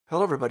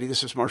Hello, everybody.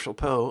 This is Marshall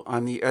Poe.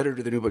 I'm the editor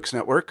of the New Books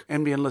Network.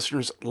 NBN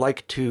listeners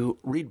like to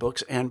read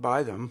books and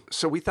buy them.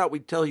 So we thought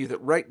we'd tell you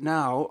that right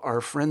now, our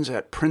friends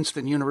at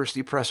Princeton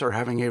University Press are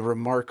having a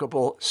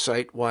remarkable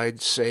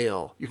site-wide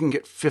sale. You can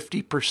get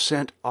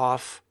 50%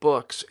 off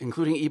books,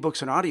 including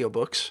ebooks and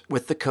audiobooks,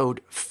 with the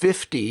code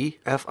 50,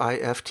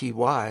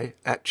 F-I-F-T-Y,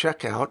 at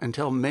checkout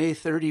until May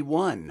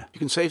 31. You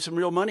can save some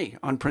real money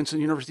on Princeton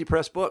University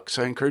Press books.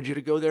 I encourage you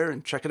to go there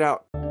and check it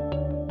out.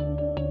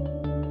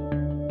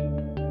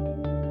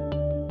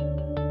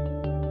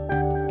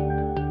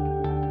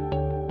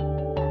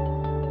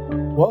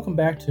 Welcome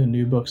back to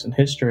New Books in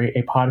History,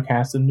 a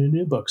podcast of the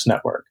New Books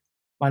Network.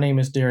 My name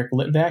is Derek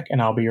Litvak,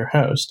 and I'll be your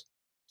host.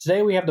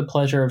 Today we have the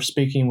pleasure of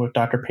speaking with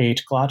Dr.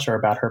 Paige Glotzer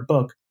about her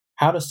book,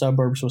 How the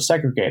Suburbs Was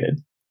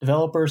Segregated,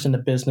 Developers in the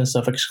Business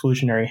of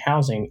Exclusionary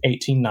Housing,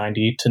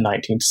 1890 to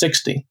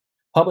 1960,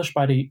 published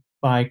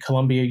by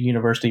Columbia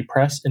University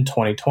Press in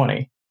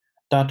 2020.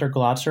 Dr.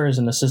 Glotzer is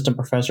an assistant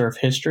professor of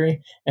history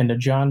and the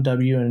John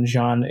W. and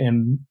John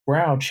M.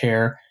 Rao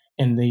Chair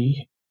in the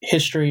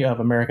History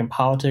of American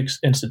Politics,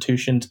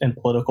 Institutions, and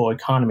Political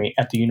Economy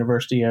at the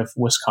University of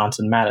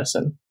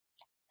Wisconsin-Madison.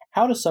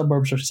 How the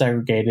Suburbs Are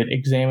Segregated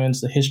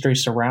examines the history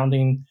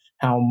surrounding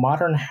how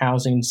modern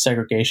housing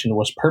segregation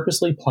was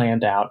purposely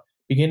planned out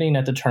beginning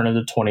at the turn of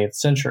the 20th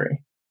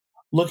century.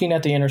 Looking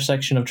at the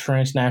intersection of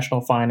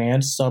transnational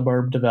finance,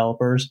 suburb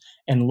developers,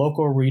 and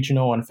local,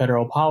 regional, and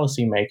federal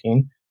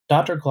policymaking,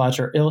 Dr.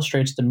 Glotzer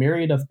illustrates the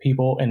myriad of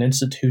people and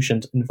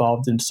institutions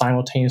involved in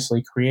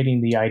simultaneously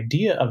creating the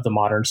idea of the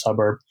modern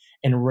suburb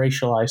and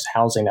racialized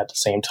housing at the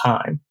same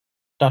time.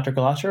 Dr.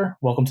 Glotzer,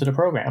 welcome to the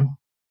program.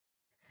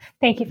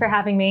 Thank you for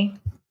having me.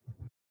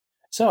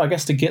 So I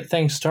guess to get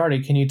things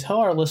started, can you tell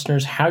our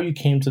listeners how you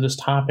came to this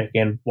topic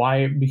and why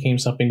it became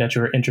something that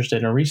you were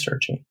interested in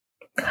researching?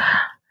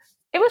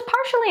 It was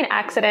partially an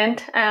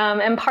accident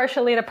and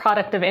partially the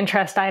product of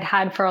interest I'd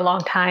had for a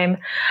long time.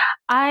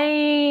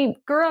 I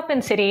grew up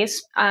in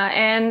cities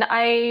and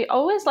I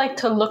always like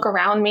to look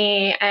around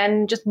me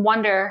and just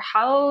wonder,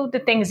 how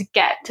did things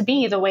get to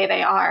be the way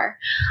they are?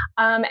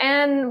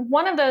 And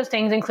one of those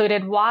things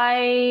included,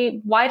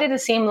 why did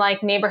it seem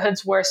like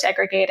neighborhoods were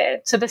segregated?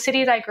 So the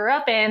cities I grew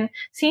up in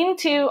seemed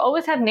to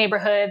always have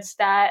neighborhoods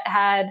that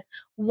had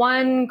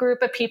one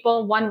group of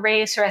people, one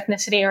race or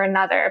ethnicity or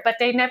another, but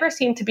they never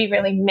seemed to be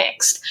really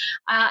mixed.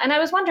 And I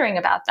was wondering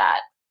about that.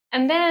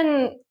 And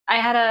then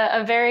I had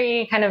a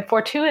very kind of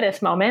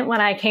fortuitous moment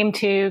when I came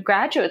to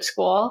graduate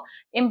school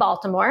in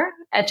Baltimore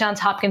at Johns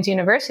Hopkins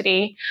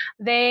University.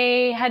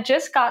 They had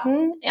just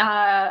gotten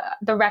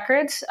the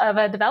records of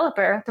a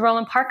developer, the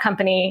Roland Park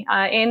Company,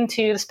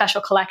 into the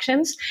special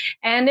collections,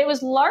 and it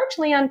was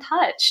largely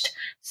untouched.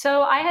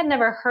 So I had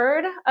never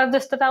heard of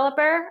this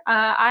developer.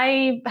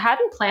 I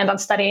hadn't planned on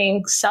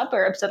studying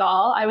suburbs at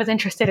all. I was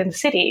interested in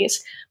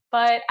cities.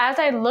 But as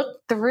I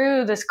looked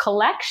through this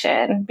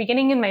collection,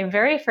 beginning in my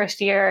very first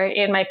year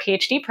in my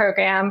PhD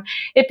program,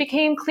 it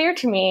became clear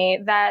to me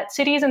that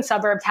cities and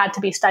suburbs had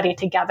to be studied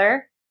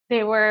together.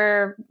 They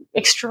were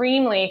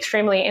extremely,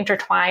 extremely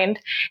intertwined.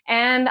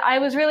 And I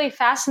was really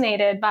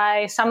fascinated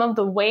by some of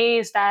the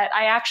ways that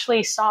I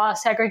actually saw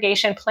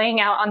segregation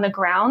playing out on the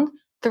ground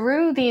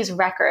through these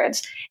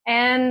records.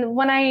 And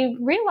when I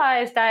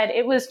realized that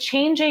it was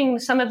changing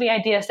some of the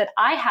ideas that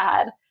I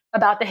had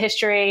about the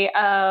history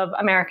of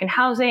American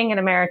housing and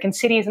American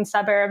cities and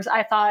suburbs,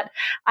 I thought,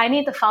 I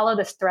need to follow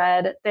this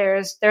thread.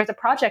 There's a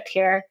project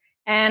here.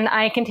 And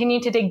I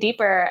continued to dig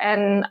deeper.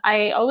 And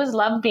I always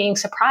loved being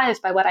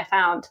surprised by what I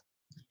found.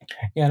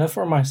 Yeah, I know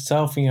for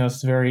myself,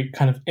 it's a very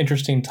kind of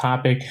interesting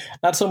topic,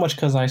 not so much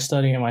because I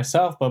study it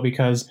myself, but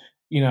because,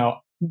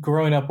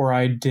 growing up where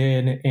I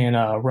did in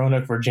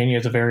Roanoke, Virginia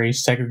is a very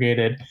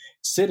segregated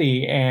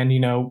city. And,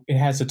 it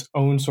has its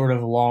own sort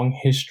of long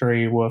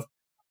history with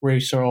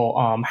racial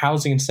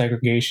housing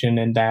segregation,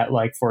 and that,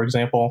 like, for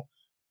example,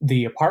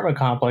 the apartment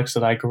complex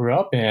that I grew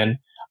up in,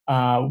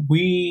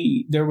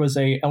 there was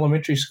a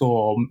elementary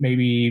school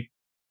maybe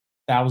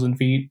 1,000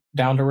 feet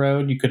down the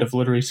road. You could have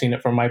literally seen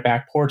it from my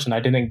back porch, and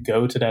I didn't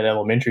go to that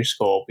elementary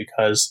school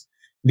because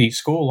the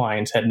school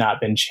lines had not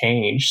been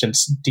changed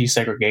since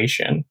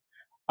desegregation.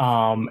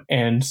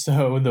 And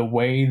so the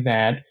way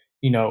that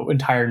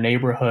entire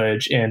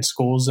neighborhoods and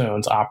school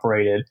zones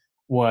operated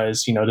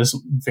was,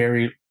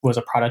 was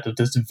a product of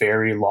this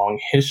very long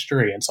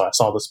history. And so I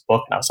saw this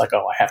book and I was like,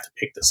 oh, I have to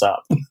pick this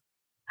up.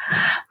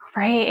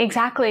 Right,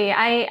 exactly.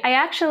 I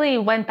actually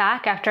went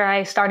back after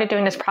I started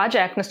doing this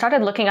project and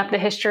started looking up the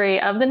history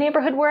of the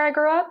neighborhood where I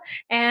grew up.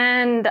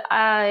 And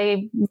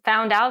I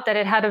found out that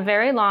it had a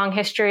very long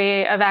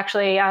history of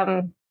actually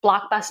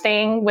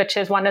blockbusting, which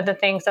is one of the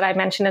things that I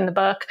mentioned in the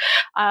book,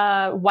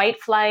 white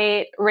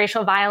flight,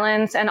 racial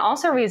violence, and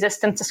also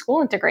resistance to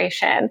school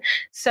integration.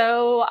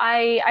 So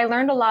I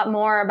learned a lot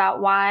more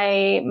about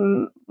why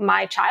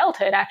my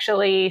childhood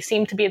actually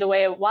seemed to be the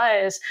way it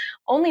was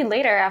only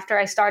later, after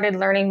I started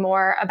learning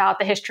more about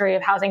the history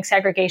of housing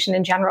segregation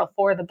in general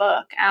for the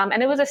book.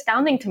 And it was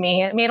astounding to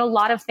me. It made a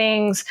lot of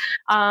things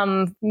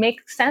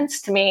make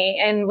sense to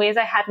me in ways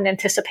I hadn't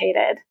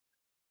anticipated.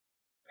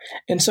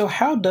 And so,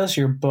 how does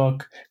your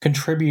book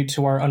contribute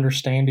to our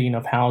understanding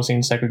of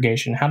housing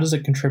segregation? How does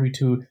it contribute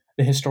to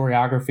the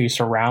historiography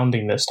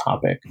surrounding this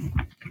topic?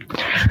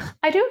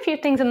 I do a few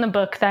things in the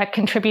book that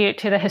contribute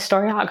to the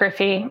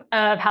historiography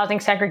of housing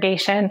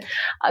segregation.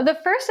 The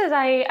first is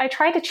I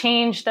try to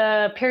change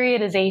the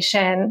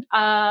periodization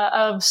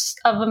of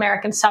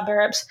American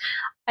suburbs.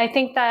 I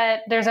think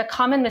that there's a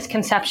common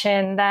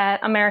misconception that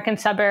American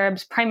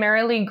suburbs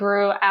primarily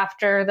grew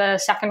after the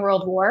Second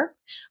World War.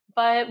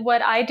 But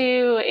what I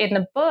do in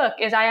the book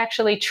is I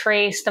actually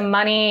trace the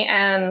money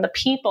and the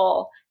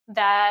people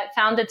that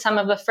founded some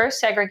of the first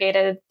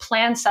segregated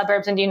planned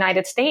suburbs in the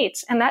United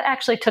States. And that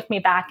actually took me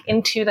back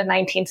into the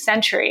 19th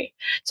century.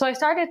 So I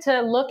started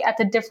to look at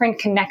the different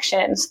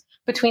connections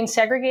between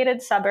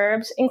segregated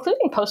suburbs,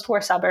 including post-war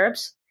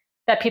suburbs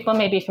that people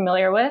may be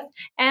familiar with,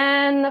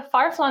 and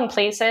far-flung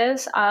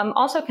places,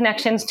 also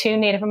connections to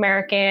Native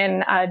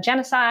American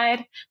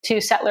genocide,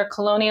 to settler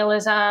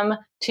colonialism,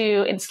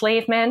 to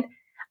enslavement.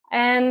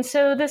 And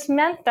so this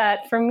meant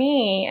that for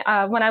me,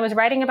 when I was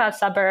writing about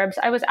suburbs,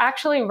 I was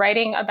actually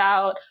writing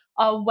about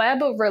a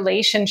web of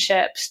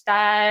relationships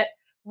that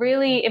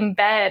really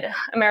embed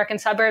American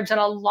suburbs in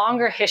a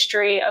longer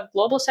history of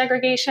global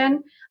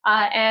segregation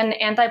and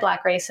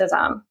anti-Black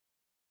racism.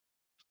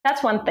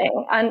 That's one thing.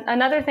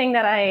 Another thing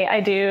that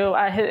I do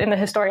in the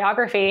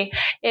historiography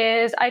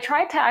is I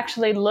tried to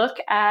actually look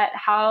at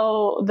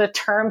how the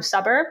term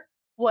suburb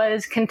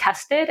was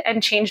contested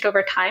and changed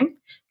over time,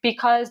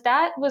 because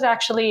that was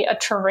actually a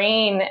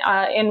terrain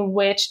in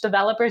which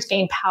developers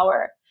gained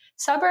power.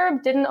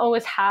 Suburb didn't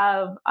always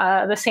have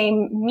the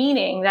same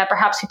meaning that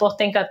perhaps people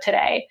think of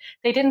today.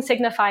 They didn't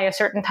signify a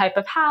certain type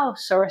of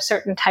house or a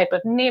certain type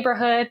of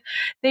neighborhood.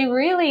 They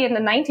really, in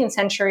the 19th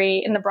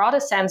century, in the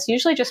broadest sense,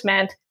 usually just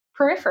meant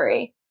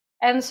periphery.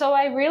 And so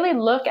I really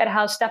look at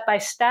how step by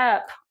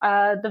step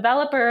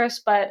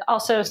developers, but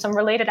also some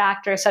related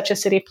actors such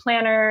as city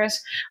planners,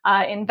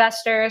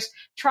 investors,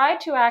 try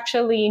to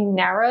actually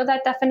narrow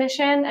that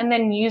definition and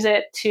then use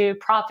it to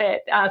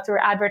profit through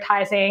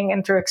advertising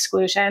and through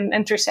exclusion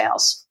and through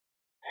sales.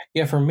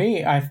 Yeah, for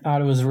me, I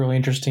thought it was really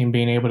interesting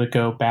being able to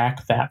go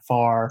back that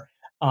far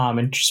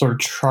and sort of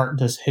chart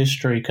this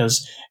history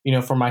because,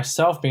 for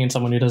myself, being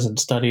someone who doesn't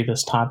study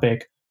this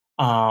topic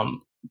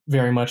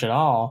very much at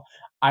all,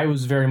 I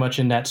was very much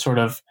in that sort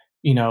of,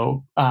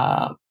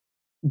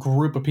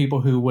 group of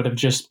people who would have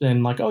just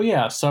been like, oh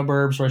yeah,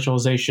 suburbs,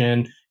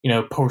 racialization,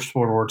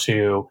 post-World War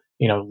II,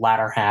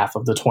 latter half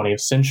of the 20th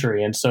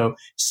century. And so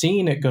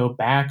seeing it go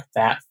back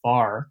that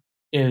far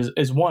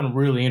is one,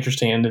 really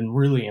interesting and then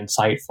really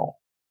insightful.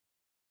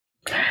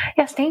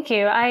 Yes, thank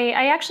you.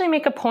 I actually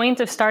make a point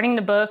of starting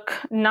the book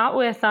not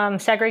with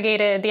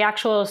the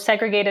actual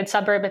segregated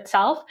suburb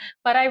itself,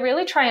 but I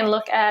really try and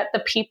look at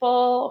the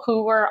people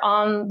who were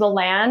on the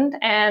land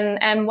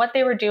and what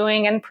they were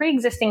doing and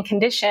pre-existing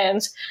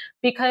conditions,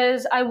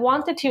 because I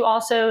wanted to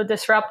also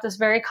disrupt this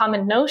very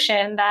common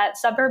notion that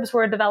suburbs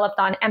were developed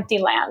on empty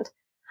land.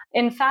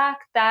 In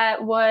fact,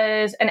 that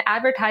was an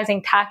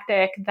advertising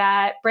tactic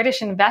that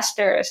British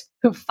investors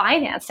who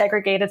financed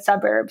segregated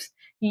suburbs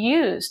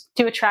used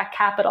to attract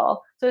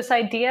capital. So this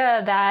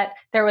idea that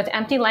there was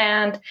empty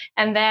land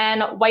and then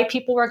white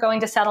people were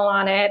going to settle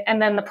on it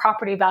and then the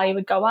property value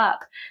would go up.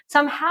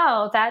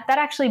 Somehow that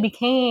actually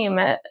became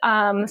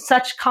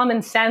such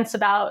common sense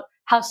about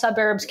how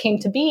suburbs came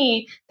to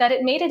be that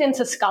it made it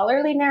into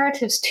scholarly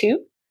narratives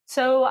too.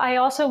 So I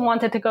also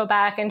wanted to go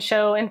back and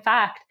show, in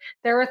fact,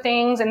 there were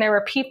things and there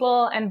were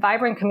people and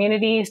vibrant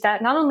communities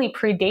that not only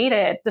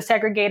predated the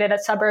segregated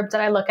suburbs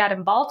that I look at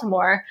in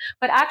Baltimore,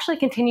 but actually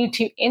continued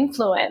to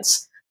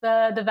influence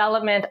the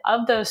development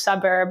of those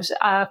suburbs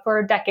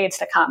for decades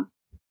to come.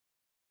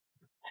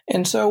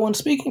 And so when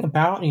speaking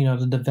about,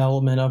 the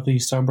development of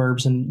these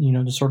suburbs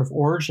and, the sort of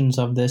origins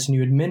of this, and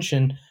you had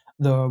mentioned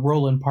the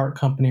Roland Park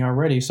Company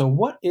already. So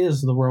what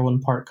is the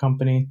Roland Park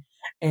Company?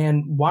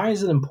 And why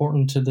is it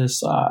important to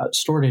this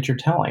story that you're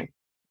telling?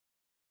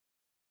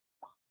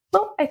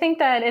 Well, I think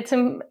that it's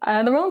the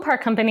Roland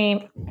Park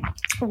Company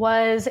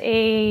was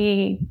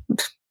a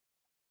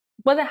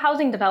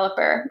housing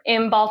developer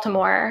in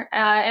Baltimore,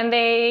 and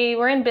they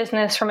were in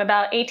business from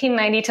about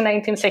 1890 to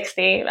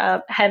 1960,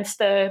 hence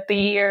the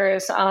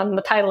years on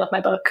the title of my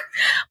book.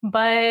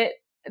 But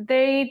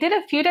they did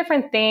a few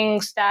different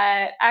things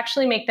that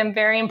actually make them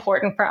very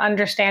important for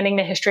understanding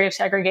the history of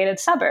segregated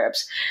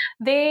suburbs.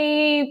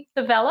 They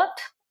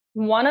developed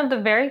one of the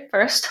very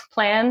first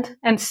planned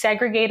and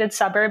segregated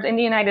suburbs in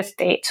the United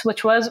States,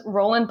 which was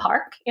Roland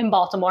Park in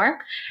Baltimore.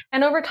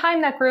 And over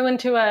time, that grew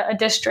into a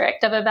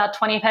district of about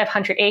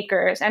 2,500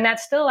 acres. And that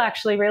still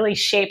actually really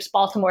shapes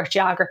Baltimore's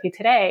geography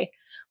today.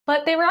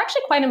 But they were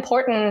actually quite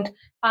important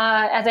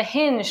as a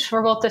hinge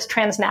for both this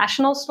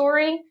transnational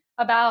story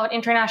about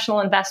international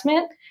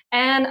investment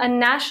and a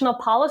national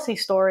policy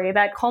story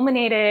that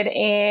culminated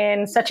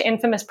in such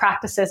infamous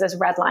practices as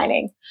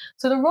redlining.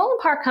 So the Roland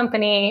Park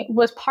Company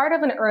was part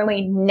of an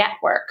early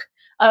network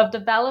of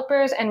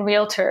developers and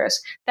realtors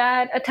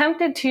that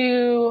attempted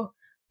to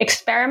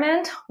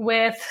experiment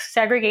with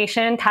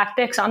segregation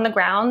tactics on the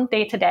ground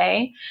day to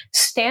day,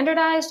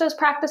 standardize those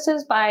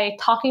practices by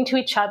talking to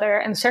each other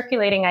and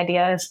circulating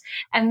ideas,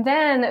 and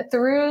then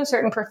through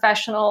certain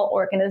professional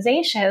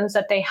organizations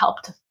that they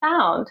helped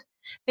found,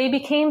 they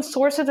became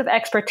sources of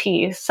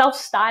expertise,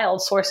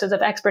 self-styled sources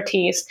of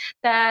expertise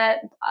that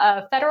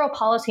federal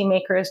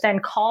policymakers then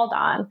called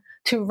on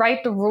to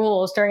write the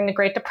rules during the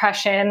Great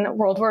Depression,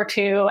 World War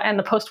II, and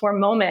the post-war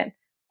moment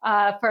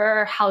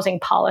for housing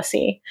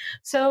policy.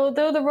 So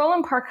though the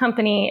Roland Park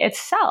Company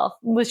itself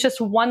was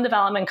just one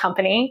development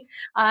company,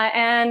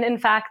 and in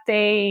fact,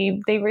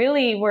 they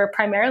really were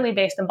primarily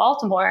based in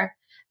Baltimore,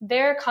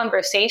 their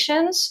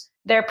conversations,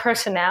 their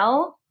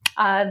personnel,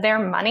 their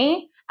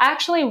money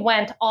actually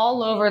went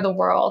all over the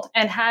world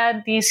and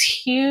had these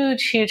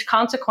huge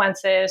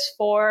consequences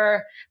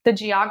for the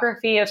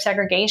geography of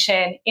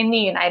segregation in the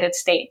United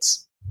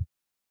States.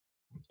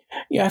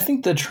 Yeah, I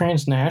think the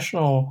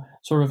transnational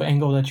sort of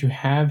angle that you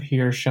have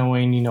here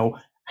showing,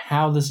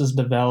 how this is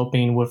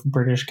developing with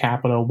British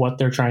capital, what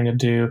they're trying to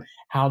do,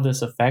 how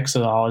this affects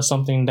it all is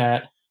something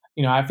that,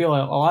 I feel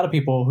like a lot of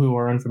people who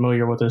are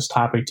unfamiliar with this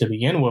topic to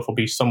begin with will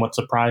be somewhat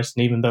surprised.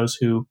 And even those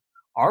who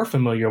are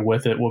familiar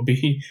with it will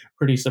be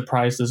pretty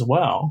surprised as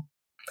well.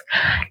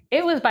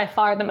 It was by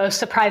far the most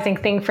surprising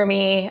thing for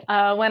me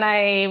when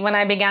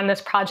I began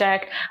this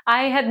project.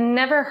 I had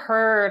never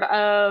heard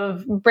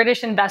of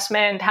British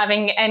investment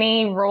having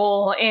any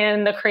role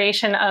in the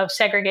creation of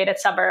segregated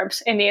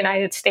suburbs in the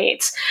United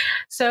States.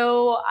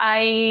 So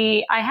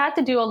I had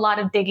to do a lot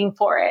of digging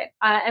for it.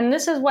 And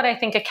this is what I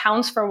think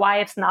accounts for why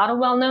it's not a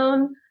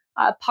well-known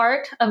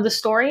part of the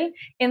story,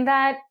 in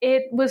that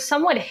it was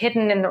somewhat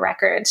hidden in the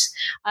records.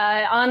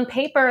 On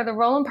paper, the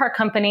Roland Park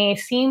Company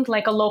seemed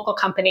like a local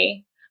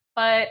company,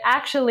 but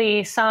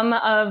actually some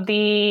of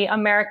the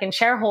American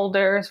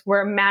shareholders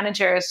were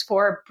managers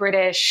for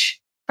British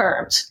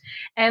firms.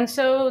 And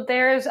so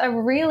there's a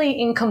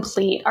really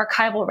incomplete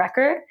archival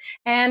record,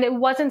 and it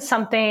wasn't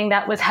something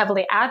that was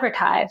heavily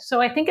advertised.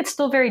 So I think it's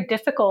still very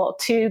difficult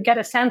to get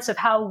a sense of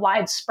how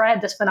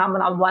widespread this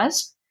phenomenon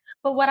was.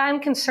 But what I'm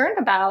concerned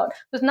about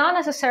was not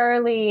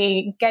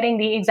necessarily getting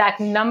the exact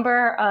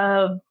number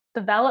of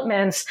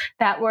developments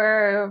that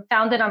were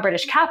founded on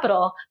British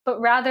capital, but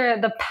rather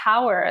the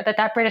power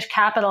that British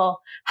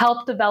capital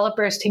helped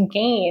developers to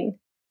gain,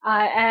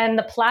 and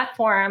the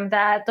platform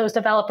that those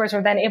developers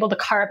were then able to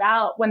carve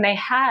out when they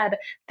had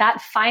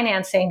that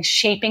financing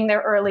shaping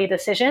their early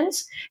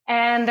decisions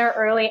and their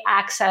early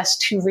access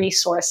to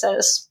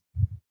resources.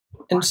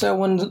 And so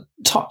when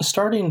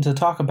starting to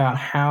talk about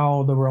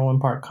how the Roland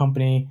Park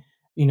Company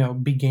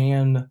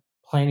began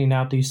planning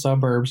out these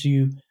suburbs,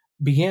 you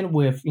begin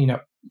with,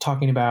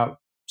 talking about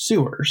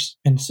sewers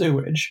and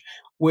sewage,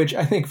 which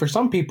I think for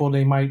some people,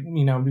 they might,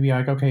 be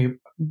like, okay,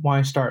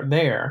 why start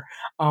there?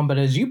 But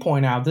as you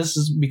point out,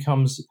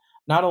 becomes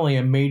not only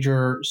a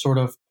major sort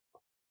of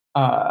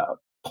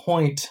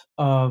point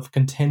of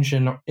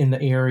contention in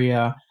the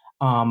area,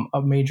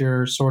 a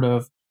major sort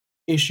of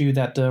issue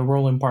that the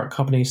Roland Park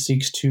Company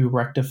seeks to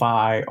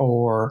rectify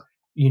or,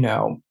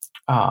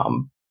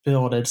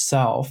 build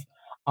itself.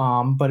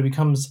 But it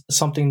becomes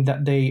something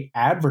that they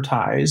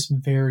advertise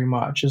very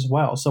much as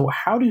well. So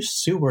how do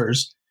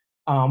sewers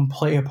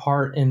play a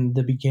part in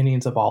the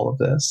beginnings of all of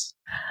this?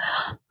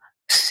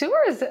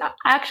 Sewers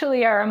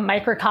actually are a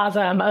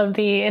microcosm of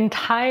the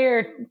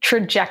entire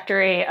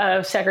trajectory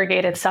of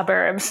segregated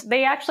suburbs.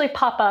 They actually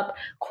pop up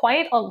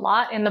quite a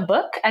lot in the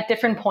book at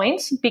different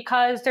points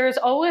because there's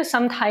always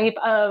some type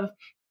of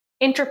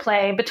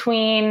interplay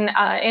between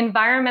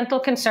environmental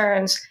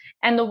concerns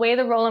and the way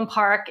the Roland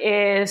Park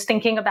is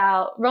thinking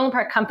about, Roland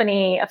Park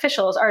Company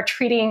officials are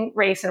treating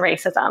race and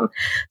racism.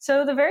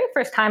 So the very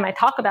first time I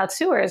talk about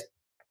sewers,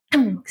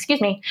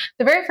 the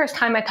very first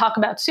time I talk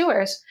about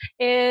sewers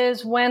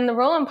is when the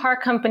Roland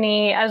Park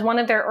Company, as one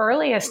of their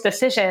earliest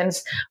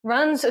decisions,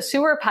 runs a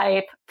sewer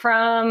pipe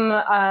from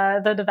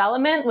the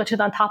development, which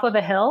is on top of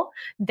a hill,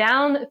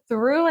 down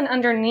through and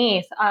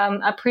underneath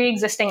a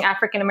pre-existing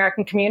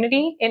African-American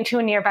community into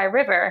a nearby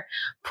river,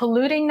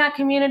 polluting that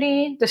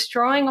community,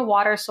 destroying a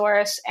water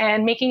source,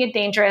 and making it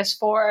dangerous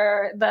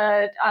for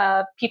the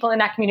people in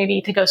that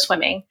community to go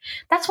swimming.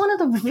 That's one of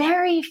the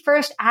very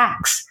first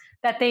acts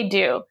that they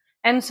do.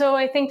 And so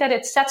I think that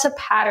it sets a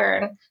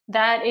pattern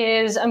that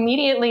is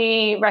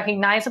immediately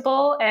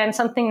recognizable and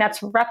something that's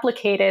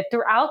replicated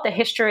throughout the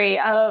history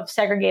of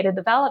segregated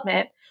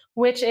development,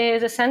 which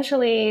is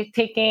essentially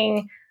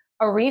taking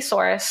a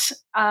resource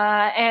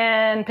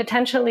and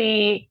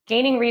potentially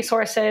gaining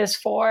resources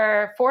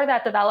for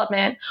that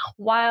development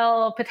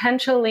while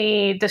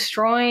potentially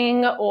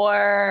destroying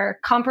or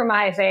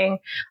compromising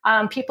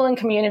people and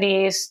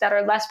communities that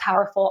are less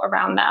powerful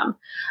around them.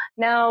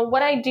 Now,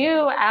 what I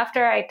do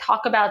after I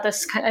talk about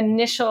this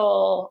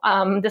initial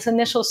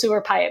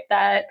sewer pipe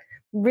that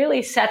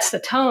really sets the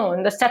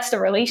tone, that sets the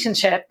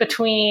relationship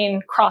between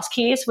Cross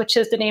Keys, which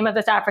is the name of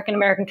this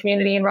African-American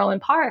community in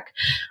Roland Park,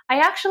 I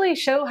actually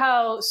show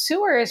how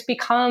sewers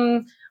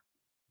become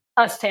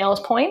a sales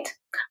point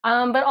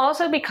but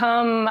also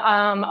become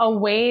a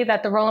way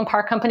that the Roland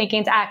Park Company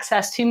gains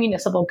access to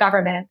municipal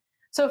government.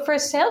 So for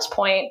Sales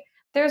Point,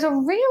 there's a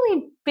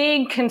really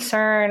big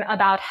concern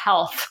about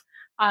health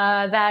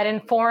that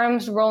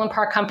informs Roland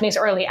Park Company's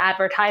early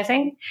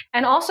advertising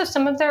and also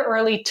some of their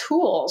early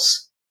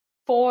tools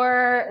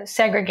for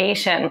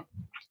segregation.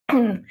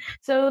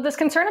 So this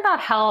concern about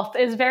health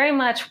is very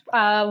much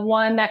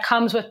one that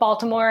comes with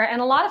Baltimore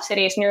and a lot of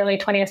cities in the early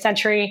 20th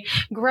century,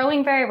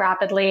 growing very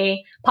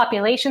rapidly.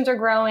 Populations are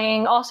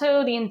growing.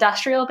 Also, the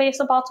industrial base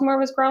of Baltimore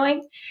was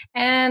growing.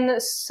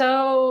 And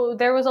so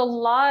there was a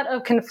lot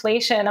of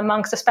conflation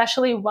amongst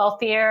especially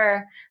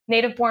wealthier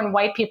native-born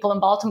white people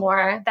in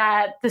Baltimore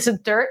that this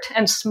dirt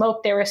and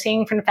smoke they were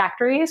seeing from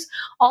factories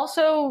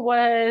also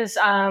was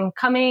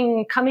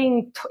coming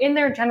in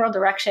their general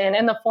direction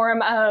in the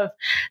form of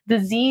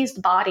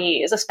diseased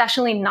bodies,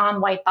 especially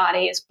non-white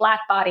bodies,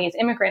 Black bodies,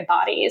 immigrant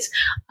bodies,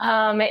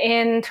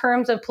 in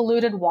terms of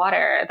polluted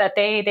water that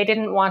they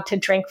didn't want to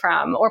drink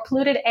from, or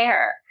polluted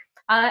air.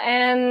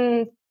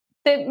 And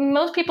that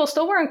most people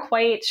still weren't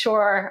quite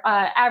sure,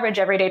 average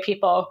everyday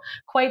people,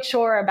 quite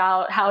sure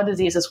about how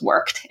diseases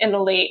worked in the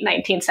late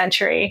 19th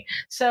century.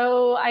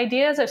 So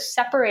ideas of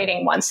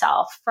separating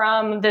oneself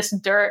from this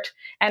dirt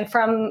and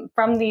from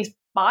these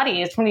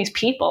bodies, from these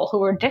people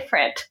who were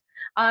different,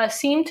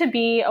 seemed to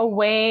be a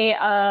way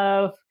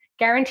of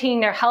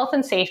guaranteeing their health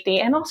and safety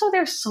and also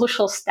their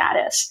social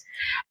status.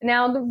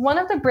 Now, one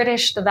of the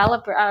British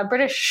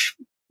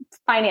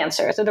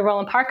financiers of the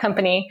Roland Park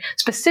Company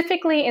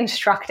specifically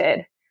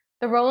instructed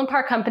the Roland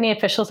Park Company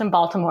officials in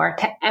Baltimore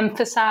to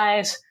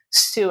emphasize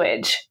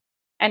sewage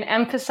and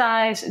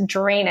emphasize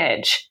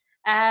drainage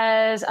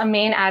as a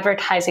main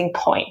advertising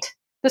point.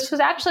 This was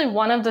actually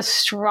one of the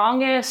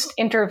strongest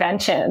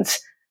interventions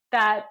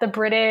that the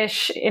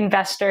British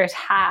investors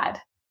had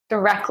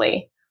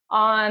directly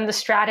on the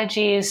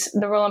strategies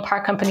the Roland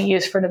Park Company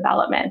used for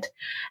development.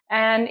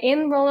 And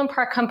in Roland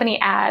Park Company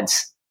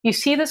ads, you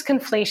see this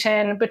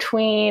conflation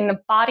between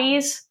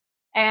bodies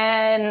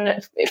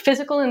and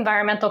physical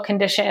environmental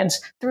conditions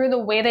through the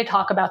way they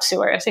talk about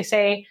sewers. They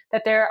say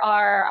that there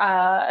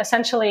are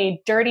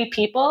essentially dirty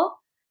people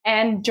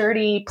and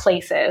dirty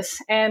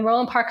places. And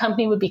Roland Park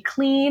Company would be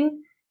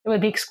clean, it would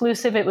be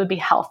exclusive, it would be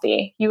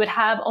healthy. You would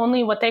have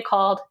only what they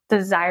called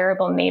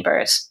desirable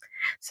neighbors.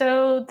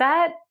 So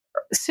that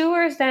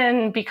sewers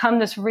then become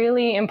this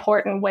really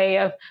important way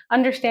of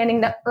understanding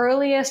the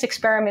earliest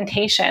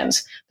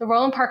experimentations the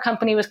Roland Park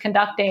Company was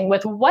conducting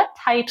with what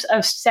types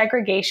of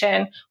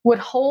segregation would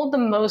hold the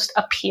most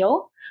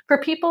appeal for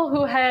people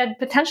who had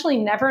potentially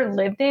never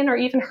lived in or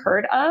even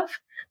heard of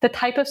the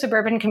type of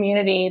suburban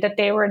community that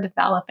they were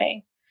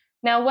developing.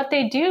 Now, what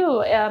they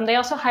do, they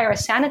also hire a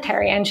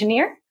sanitary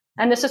engineer.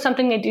 And this is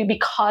something they do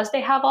because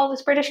they have all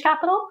this British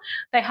capital.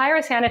 They hire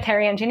a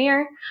sanitary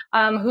engineer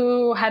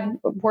who had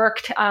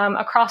worked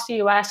across the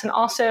U.S. and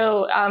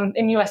also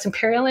in U.S.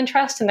 imperial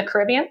interests in the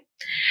Caribbean.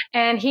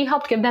 And he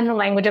helped give them the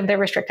language of their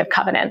restrictive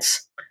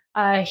covenants.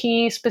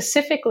 He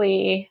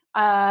specifically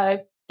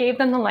gave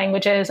them the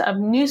languages of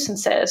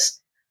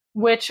nuisances,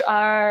 which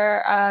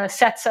are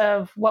sets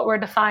of what were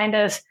defined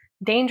as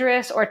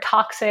dangerous or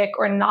toxic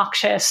or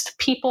noxious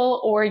people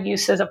or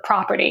uses of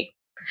property.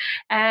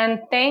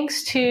 And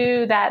thanks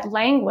to that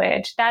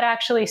language, that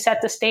actually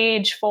set the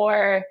stage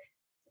for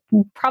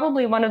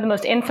probably one of the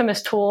most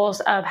infamous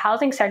tools of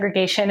housing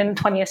segregation in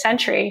the 20th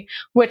century,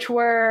 which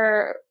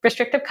were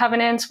restrictive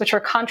covenants, which were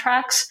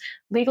contracts,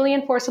 legally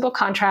enforceable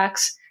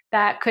contracts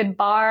that could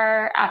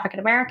bar African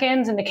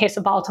Americans in the case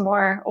of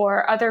Baltimore,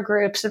 or other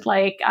groups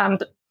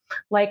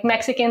like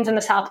Mexicans in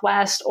the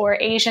Southwest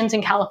or Asians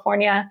in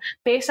California,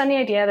 based on the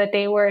idea that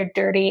they were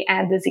dirty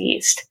and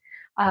diseased.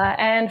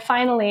 And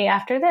finally,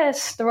 after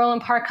this, the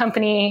Roland Park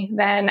Company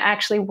then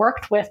actually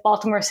worked with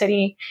Baltimore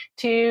City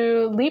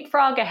to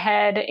leapfrog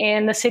ahead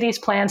in the city's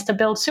plans to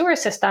build sewer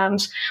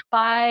systems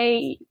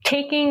by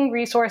taking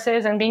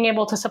resources and being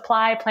able to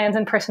supply plans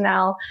and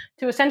personnel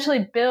to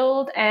essentially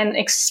build and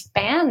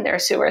expand their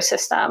sewer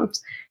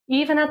systems,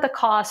 even at the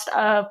cost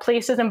of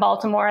places in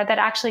Baltimore that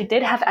actually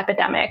did have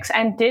epidemics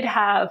and did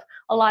have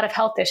a lot of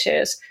health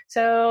issues.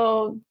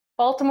 So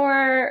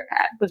Baltimore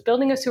was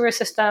building a sewer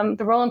system.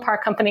 The Roland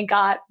Park Company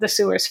got the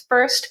sewers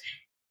first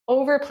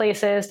over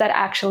places that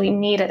actually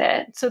needed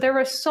it. So there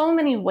were so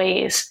many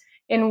ways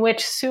in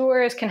which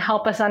sewers can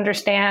help us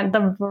understand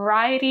the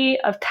variety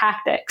of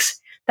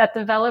tactics that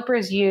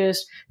developers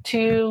used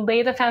to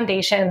lay the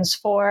foundations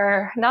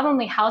for not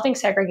only housing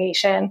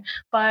segregation,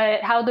 but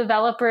how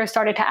developers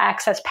started to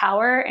access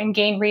power and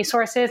gain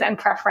resources and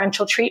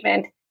preferential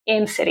treatment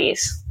in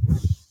cities.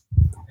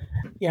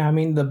 Yeah, I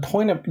mean the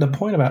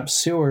point about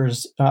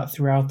sewers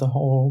throughout the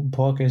whole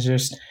book is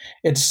just,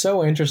 it's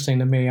so interesting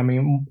to me. I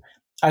mean,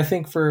 I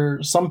think for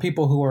some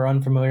people who are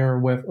unfamiliar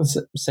with,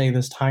 say,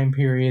 this time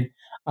period,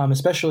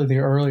 especially the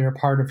earlier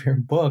part of your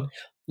book,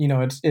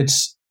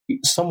 it's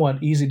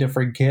somewhat easy to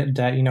forget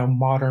that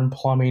modern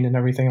plumbing and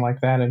everything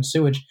like that and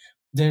sewage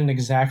didn't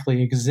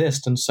exactly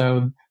exist, and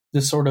so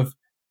this sort of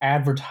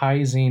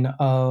advertising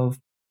of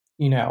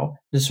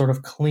this sort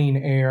of clean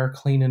air,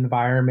 clean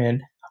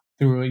environment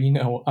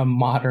through, a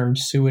modern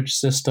sewage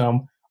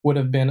system would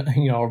have been,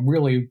 a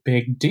really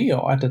big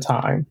deal at the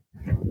time.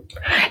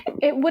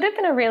 It would have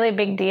been a really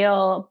big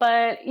deal,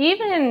 but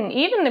even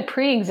the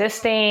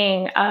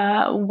pre-existing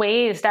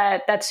ways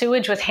that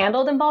sewage was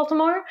handled in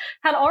Baltimore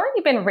had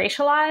already been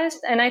racialized,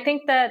 and I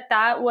think that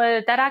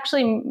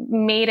actually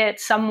made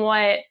it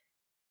somewhat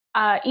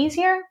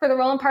easier for the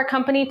Roland Park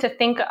Company to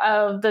think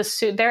of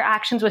their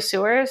actions with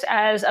sewers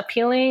as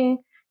appealing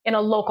in a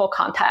local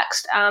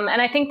context.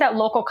 And I think that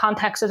local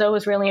context is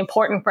always really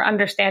important for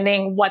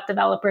understanding what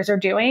developers are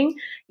doing,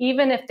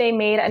 even if they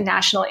made a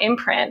national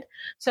imprint.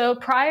 So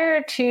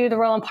prior to the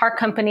Roland Park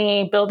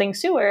Company building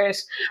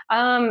sewers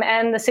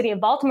and the city of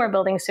Baltimore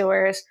building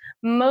sewers,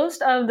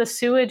 most of the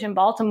sewage in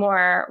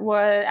Baltimore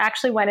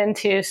actually went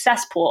into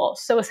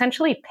cesspools, so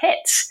essentially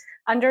pits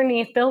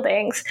underneath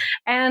buildings.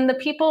 And the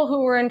people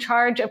who were in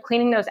charge of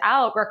cleaning those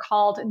out were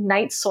called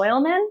night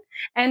soilmen.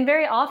 And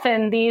very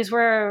often these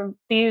were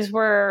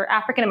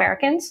African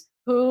Americans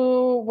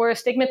who were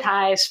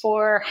stigmatized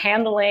for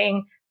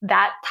handling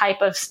that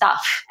type of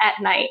stuff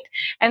at night.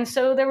 And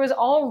so there was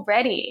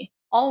already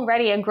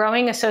a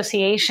growing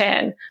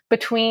association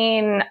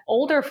between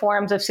older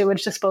forms of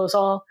sewage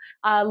disposal,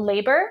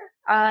 labor,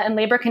 and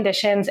labor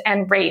conditions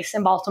and race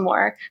in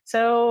Baltimore.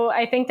 So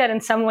I think that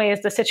in some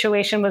ways the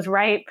situation was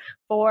ripe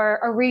for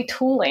a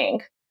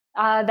retooling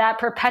that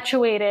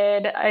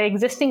perpetuated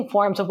existing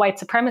forms of white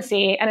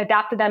supremacy and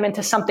adapted them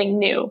into something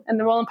new. And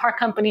the Roland Park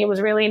Company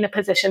was really in a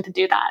position to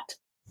do that.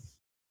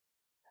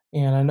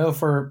 And I know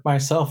for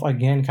myself,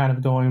 again, kind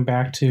of going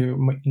back to,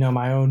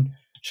 my own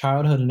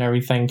childhood and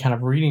everything, kind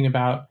of reading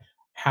about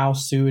how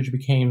sewage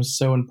became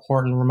so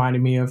important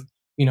reminded me of,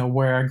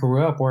 where I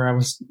grew up, where I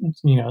was,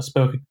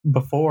 spoke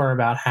before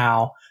about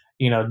how,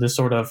 the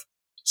sort of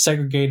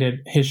segregated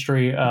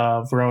history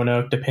of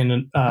Roanoke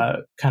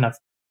kind of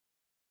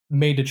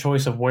made the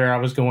choice of where I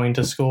was going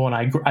to school. And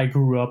I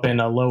grew up in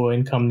a low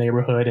income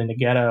neighborhood in the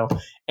ghetto,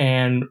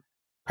 and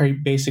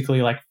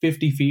basically like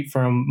 50 feet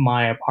from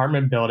my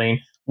apartment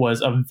building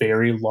was a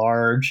very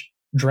large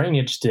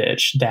drainage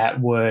ditch that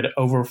would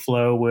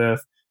overflow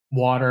with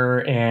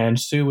water and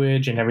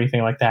sewage and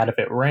everything like that if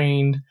it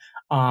rained.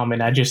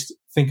 And I just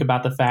think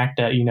about the fact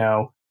that,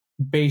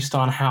 based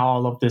on how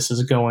all of this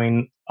is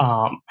going,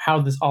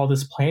 how all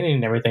this planning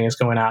and everything is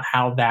going out,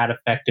 how that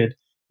affected,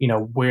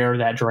 where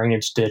that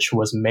drainage ditch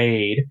was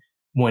made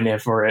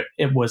whenever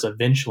it was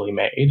eventually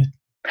made.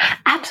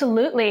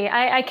 Absolutely.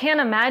 I can't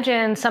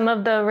imagine some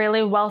of the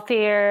really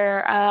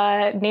wealthier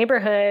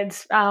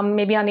neighborhoods,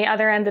 maybe on the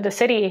other end of the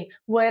city,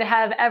 would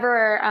have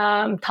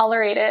ever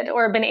tolerated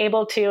or been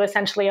able to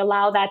essentially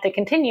allow that to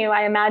continue.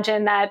 I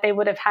imagine that they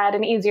would have had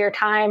an easier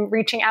time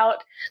reaching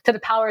out to the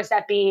powers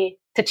that be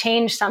to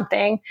change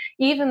something,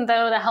 even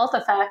though the health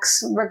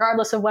effects,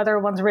 regardless of whether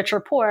one's rich or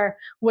poor,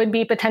 would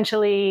be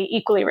potentially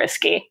equally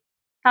risky.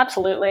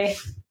 Absolutely.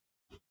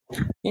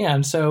 Yeah,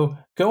 and so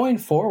going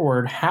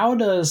forward, how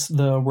does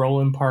the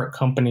Roland Park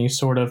Company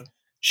sort of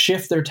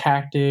shift their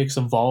tactics,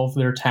 evolve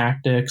their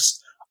tactics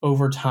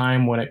over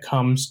time when it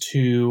comes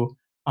to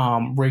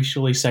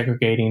racially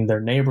segregating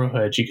their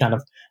neighborhoods? You kind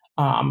of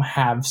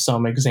have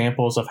some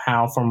examples of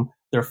how from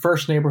their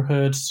first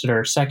neighborhoods to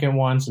their second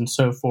ones and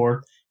so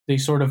forth, they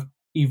sort of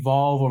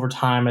evolve over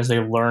time as they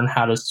learn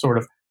how to sort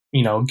of,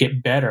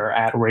 get better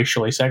at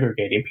racially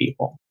segregating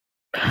people.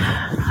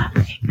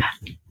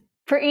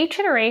 For each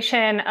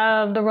iteration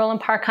of the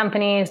Roland Park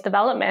Company's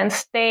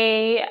developments,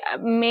 they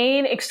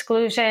made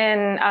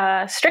exclusion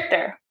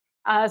stricter.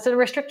 So the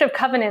restrictive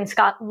covenants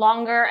got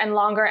longer and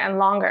longer and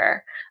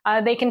longer.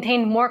 They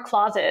contained more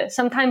clauses,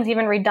 sometimes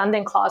even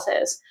redundant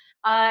clauses.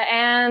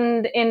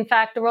 And in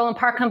fact, the Roland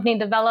Park Company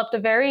developed a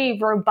very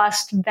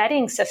robust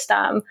vetting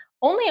system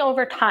only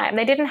over time.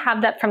 They didn't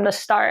have that from the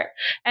start.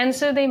 And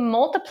so they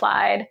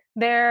multiplied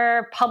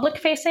their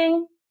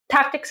public-facing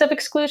tactics of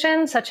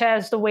exclusion, such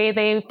as the way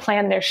they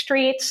planned their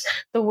streets,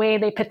 the way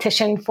they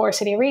petitioned for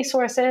city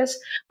resources,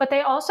 but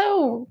they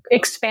also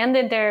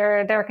expanded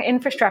their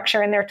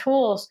infrastructure and their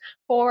tools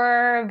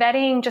for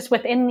vetting just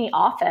within the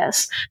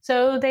office.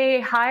 So they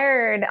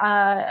hired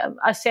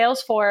a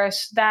sales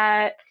force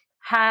that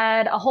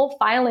had a whole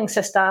filing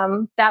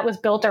system that was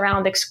built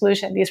around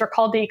exclusion. These were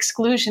called the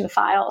exclusion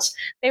files.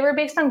 They were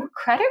based on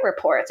credit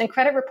reports and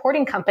credit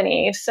reporting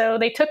companies. So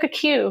they took a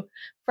cue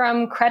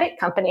from credit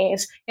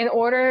companies in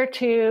order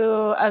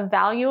to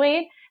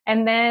evaluate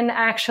and then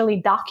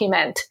actually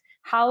document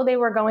how they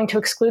were going to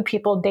exclude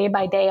people day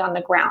by day on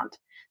the ground.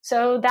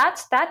 So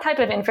that type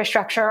of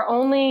infrastructure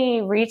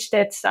only reached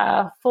its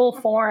full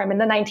form in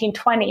the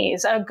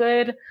 1920s, a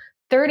good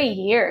 30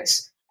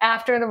 years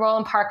after the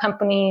Roland Park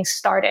Company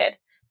started.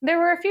 There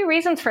were a few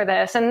reasons for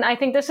this, and I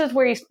think this is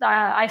where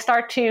I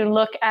start to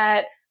look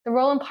at the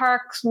Roland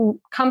Park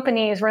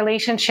Company's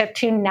relationship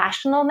to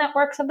national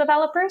networks of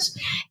developers,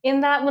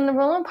 in that when the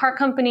Roland Park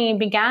Company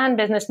began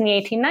business in the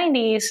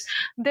 1890s,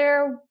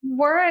 there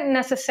weren't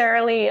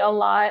necessarily a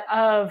lot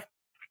of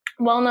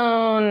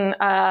well-known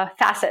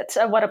facets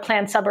of what a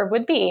planned suburb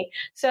would be.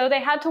 So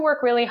they had to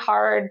work really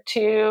hard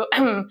to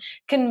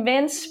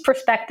convince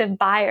prospective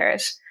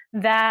buyers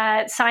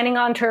that signing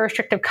on to a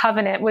restrictive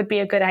covenant would be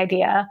a good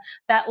idea,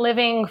 that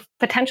living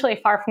potentially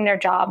far from their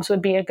jobs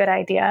would be a good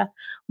idea.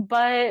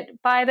 But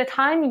by the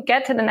time you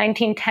get to the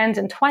 1910s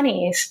and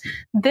 20s,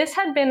 this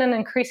had been an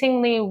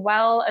increasingly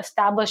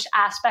well-established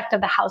aspect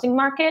of the housing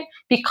market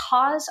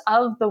because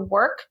of the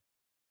work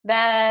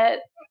that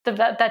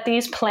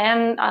these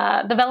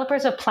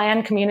developers of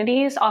planned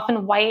communities,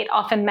 often white,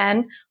 often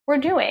men, were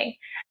doing.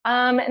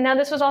 Now,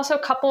 this was also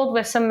coupled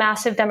with some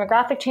massive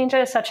demographic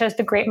changes, such as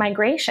the Great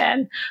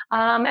Migration,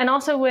 and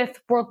also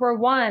with World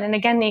War I, and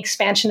again, the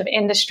expansion of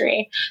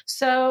industry.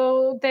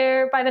 So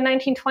by the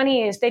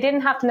 1920s, they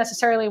didn't have to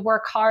necessarily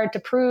work hard to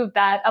prove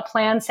that a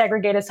planned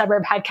segregated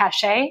suburb had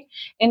cachet.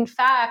 In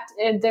fact,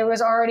 there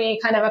was already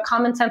kind of a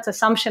common sense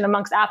assumption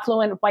amongst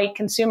affluent white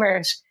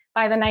consumers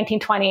by the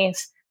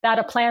 1920s that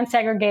a planned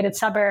segregated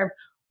suburb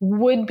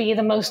would be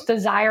the most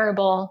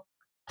desirable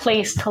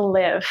place to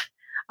live.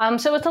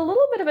 So it's a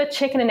little bit of a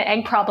chicken and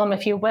egg problem,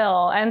 if you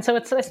will. And so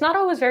it's not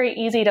always very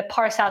easy to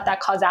parse out that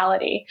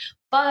causality.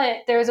 But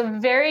there's a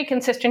very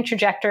consistent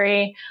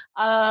trajectory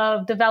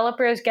of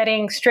developers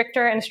getting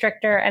stricter and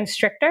stricter and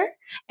stricter,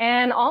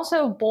 and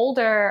also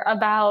bolder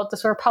about the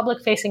sort of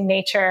public-facing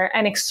nature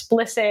and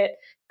explicit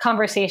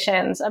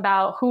conversations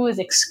about who is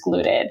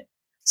excluded.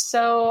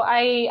 So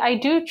I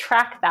do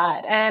track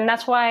that. And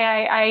that's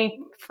why I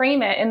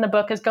frame it in the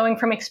book as going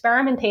from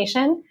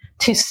experimentation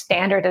to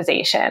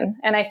standardization.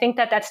 And I think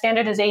that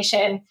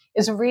standardization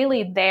is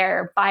really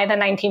there by the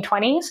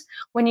 1920s,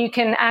 when you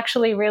can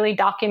actually really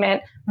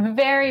document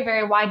very,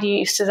 very wide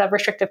uses of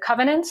restrictive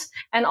covenants,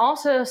 and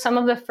also some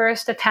of the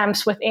first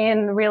attempts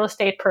within real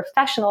estate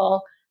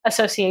professional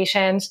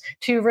associations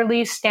to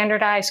release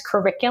standardized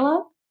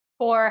curriculum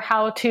for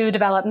how to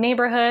develop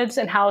neighborhoods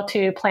and how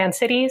to plan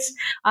cities.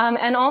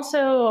 And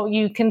also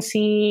you can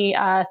see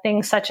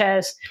things such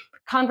as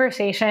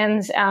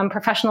conversations,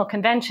 professional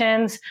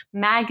conventions,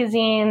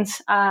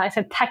 magazines, I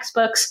said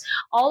textbooks,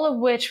 all of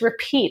which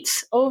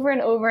repeats over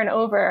and over and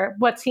over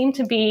what seemed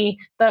to be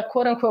the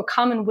quote unquote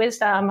common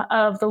wisdom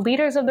of the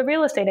leaders of the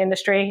real estate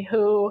industry,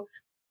 who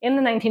in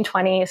the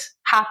 1920s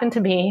happened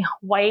to be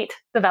white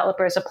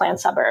developers of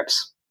planned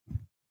suburbs.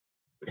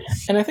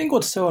 And I think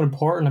what's so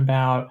important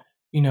about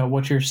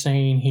what you're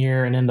saying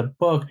here and in the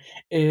book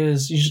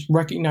is just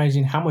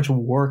recognizing how much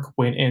work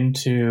went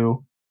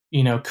into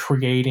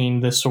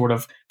creating this sort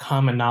of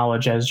common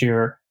knowledge as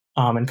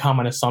and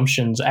common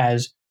assumptions,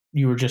 as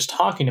you were just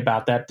talking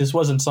about, that this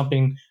wasn't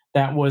something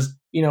that was,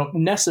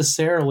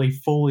 necessarily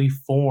fully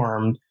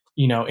formed,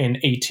 in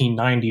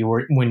 1890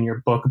 when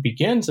your book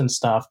begins and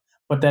stuff,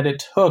 but that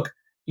it took,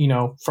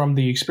 from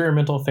the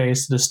experimental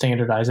phase to the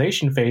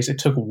standardization phase, it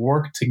took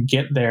work to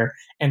get there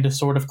and to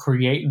sort of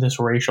create this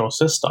racial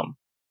system.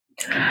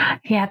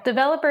 Yeah,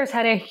 developers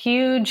had a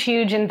huge,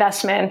 huge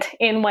investment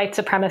in white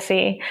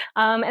supremacy,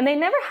 and they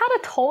never had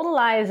a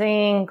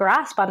totalizing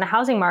grasp on the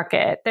housing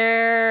market.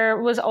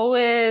 There was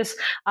always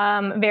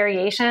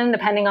variation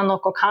depending on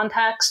local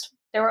context.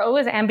 There were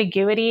always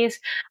ambiguities.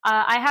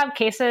 I have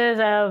cases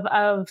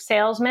of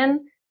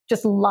salesmen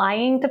just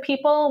lying to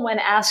people when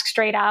asked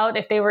straight out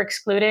if they were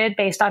excluded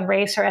based on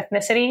race or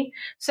ethnicity.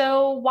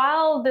 So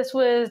while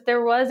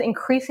there was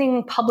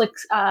increasing public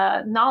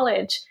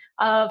knowledge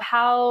of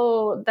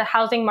how the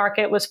housing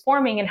market was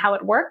forming and how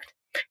it worked,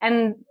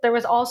 and there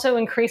was also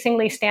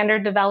increasingly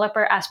standard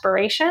developer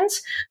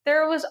aspirations,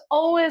 there was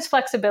always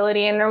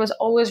flexibility and there was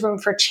always room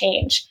for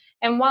change.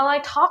 And while I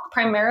talk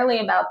primarily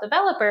about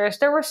developers,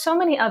 there were so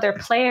many other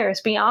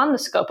players beyond the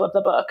scope of the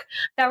book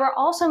that were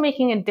also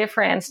making a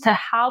difference to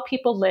how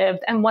people lived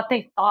and what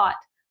they thought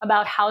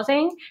about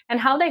housing and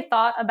how they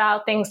thought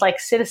about things like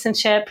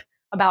citizenship,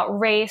 about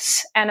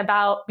race, and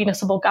about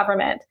municipal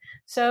government.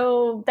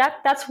 So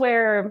that's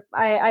where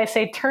I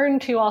say turn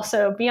to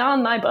also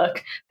beyond my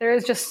book. There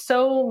is just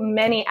so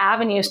many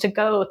avenues to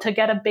go to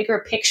get a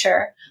bigger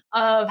picture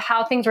of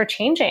how things were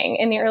changing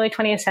in the early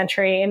 20th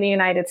century in the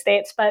United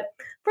States. But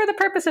for the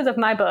purposes of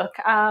my book,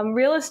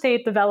 real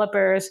estate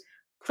developers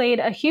played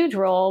a huge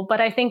role,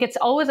 but I think it's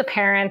always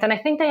apparent, and I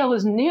think they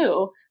always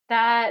knew,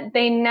 that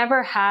they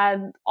never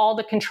had all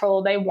the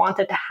control they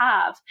wanted to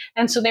have.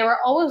 And so they were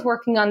always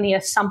working on the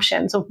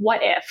assumptions of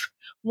what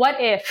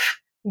if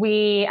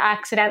we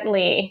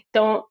accidentally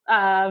don't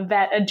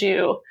vet a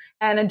Jew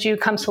and a Jew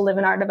comes to live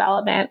in our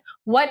development?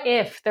 What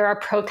if there are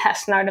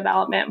protests in our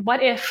development?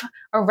 What if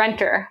a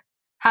renter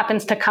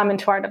happens to come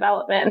into our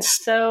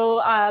developments?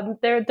 So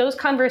those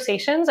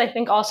conversations, I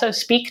think, also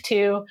speak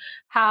to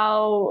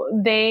how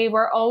they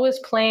were always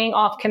playing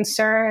off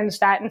concerns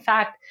that, in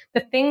fact,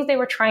 the things they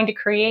were trying to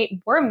create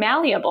were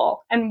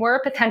malleable and were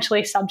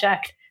potentially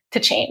subject to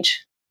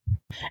change.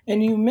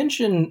 And you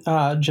mentioned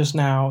just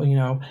now,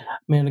 a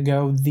minute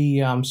ago,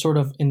 the sort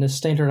of in the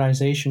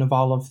standardization of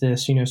all of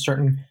this,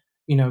 certain,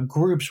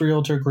 groups,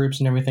 realtor groups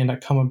and everything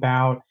that come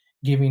about,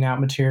 giving out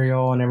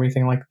material and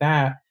everything like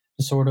that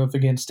to sort of,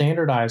 again,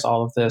 standardize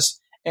all of this.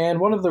 And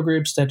one of the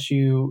groups that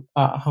you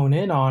hone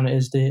in on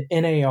is the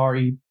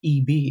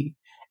NAREB.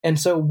 And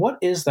so what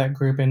is that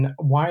group and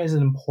why is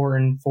it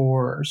important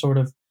for sort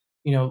of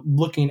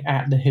looking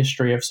at the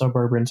history of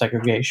suburban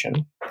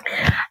segregation?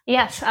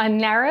 Yes,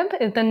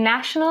 NAREB is the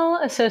National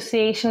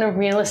Association of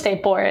Real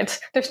Estate Boards.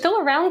 They're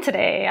still around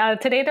today.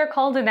 Today they're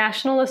called the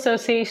National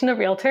Association of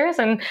Realtors,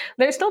 and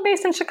they're still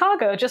based in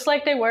Chicago, just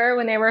like they were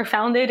when they were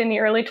founded in the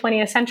early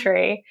 20th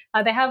century.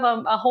 They have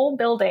a whole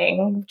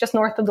building just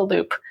north of the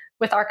Loop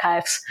with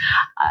archives.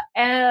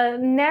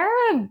 And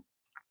NAREB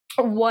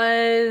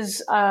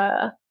was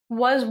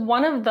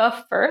one of the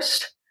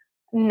first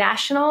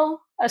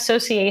national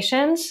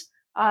associations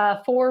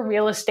for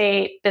real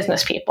estate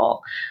business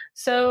people.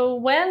 So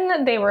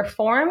when they were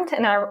formed,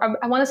 and I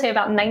want to say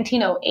about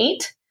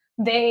 1908,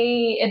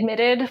 they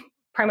admitted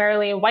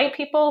primarily white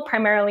people,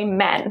 primarily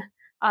men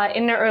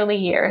in their early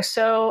years.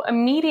 So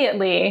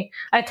immediately,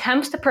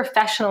 attempts to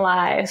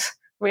professionalize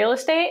real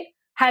estate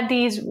had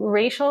these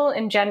racial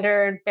and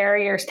gendered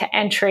barriers to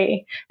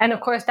entry. And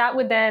of course, that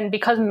would then,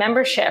 because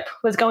membership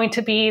was going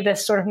to be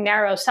this sort of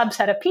narrow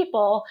subset of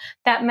people,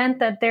 that meant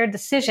that their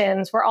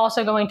decisions were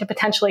also going to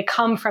potentially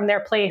come from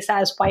their place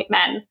as white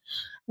men.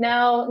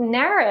 Now,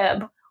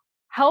 NAREB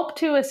helped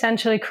to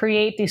essentially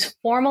create these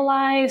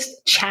formalized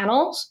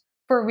channels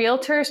for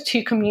realtors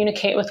to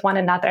communicate with one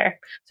another.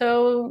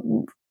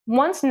 So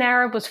once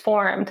NAREB was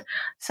formed,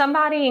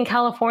 somebody in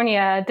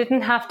California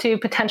didn't have to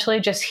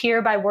potentially just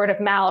hear by word of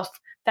mouth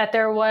that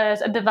there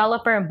was a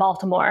developer in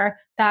Baltimore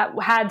that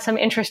had some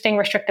interesting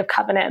restrictive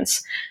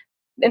covenants.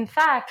 In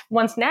fact,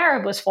 once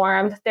NAREB was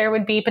formed, there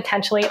would be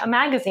potentially a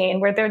magazine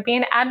where there would be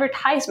an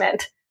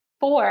advertisement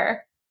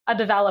for a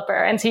developer.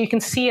 And so you can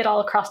see it all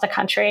across the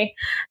country.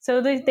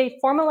 So they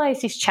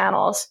formalized these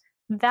channels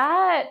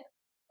that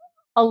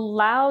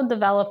allowed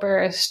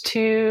developers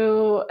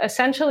to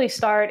essentially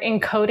start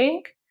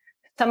encoding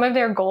some of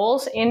their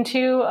goals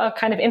into a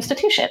kind of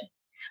institution.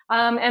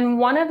 And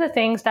one of the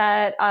things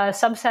that a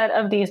subset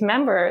of these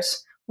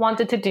members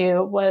wanted to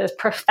do was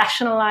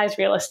professionalize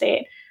real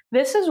estate.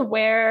 This is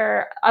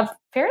where a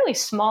fairly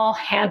small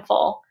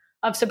handful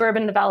of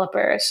suburban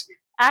developers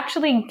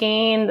actually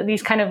gained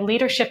these kind of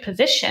leadership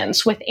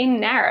positions within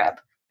NAREB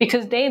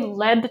because they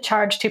led the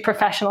charge to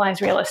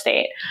professionalize real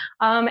estate.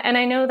 And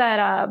I know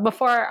that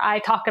before I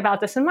talked about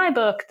this in my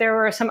book, there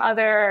were some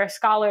other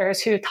scholars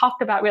who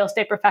talked about real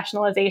estate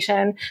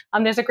professionalization.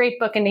 There's a great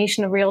book, A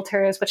Nation of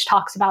Realtors, which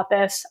talks about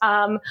this.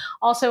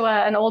 Also,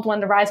 an old one,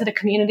 The Rise of the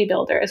Community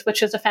Builders,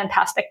 which is a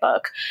fantastic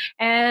book.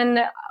 And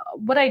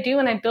what I do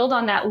when I build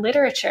on that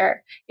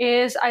literature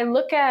is I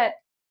look at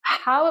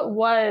how it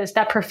was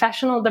that the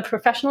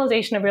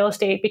professionalization of real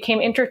estate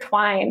became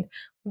intertwined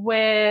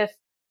with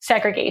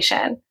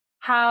segregation,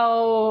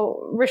 how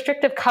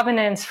restrictive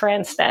covenants, for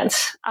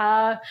instance,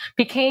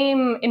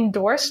 became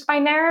endorsed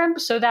by NAREB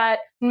so that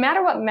no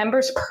matter what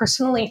members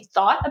personally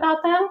thought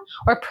about them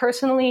or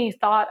personally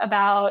thought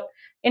about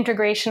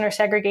integration or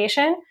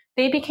segregation,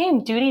 they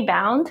became duty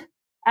bound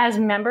as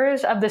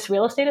members of this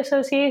real estate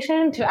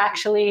association to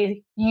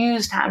actually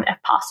use them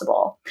if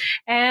possible.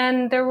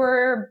 And there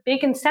were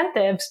big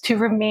incentives to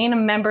remain a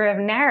member of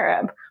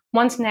NAREB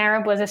once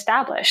NAREB was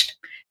established.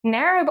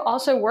 NAREB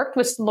also worked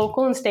with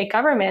local and state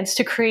governments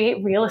to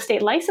create real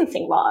estate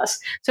licensing laws.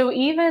 So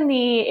even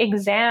the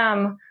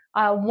exam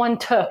one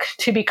took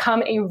to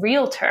become a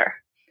realtor,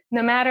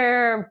 no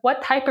matter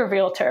what type of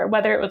realtor,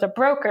 whether it was a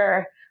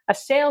broker, a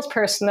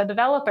salesperson, a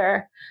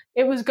developer,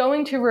 it was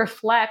going to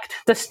reflect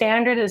the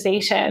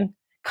standardization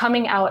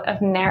coming out of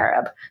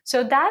NAREB.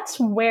 So that's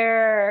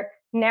where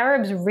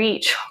NAREB's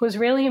reach was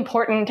really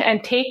important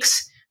and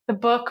takes the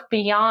book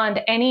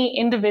beyond any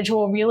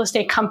individual real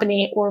estate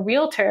company or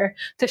realtor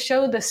to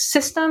show the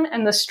system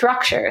and the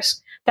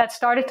structures that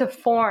started to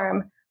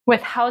form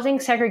with housing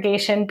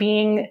segregation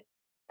being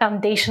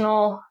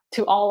foundational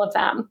to all of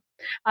them.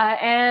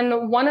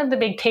 And one of the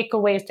big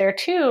takeaways there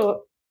too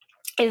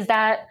is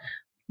that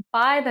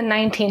by the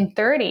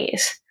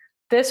 1930s,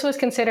 this was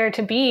considered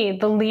to be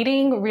the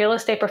leading real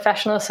estate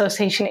professional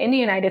association in the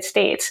United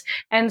States.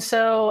 And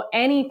so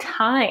any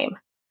time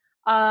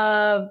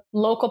a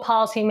local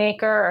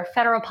policymaker or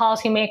federal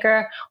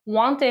policymaker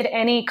wanted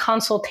any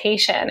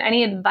consultation,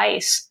 any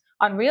advice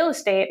on real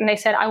estate, and they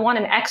said, I want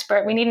an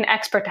expert, we need an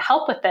expert to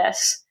help with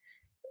this,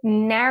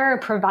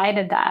 NAREB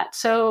provided that.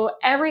 So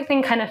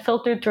everything kind of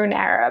filtered through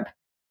NAREB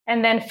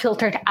and then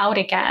filtered out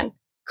again,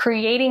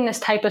 creating this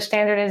type of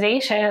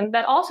standardization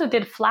that also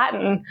did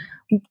flatten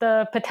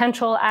the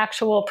potential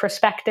actual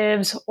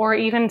perspectives or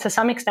even to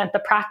some extent the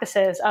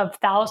practices of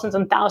thousands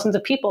and thousands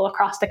of people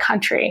across the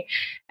country.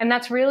 And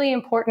that's really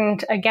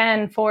important,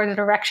 again, for the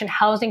direction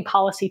housing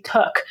policy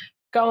took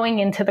going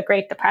into the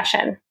Great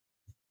Depression.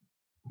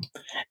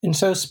 And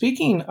so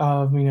speaking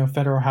of,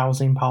 federal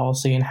housing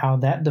policy and how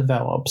that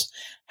develops,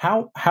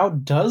 how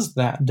does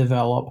that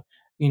develop,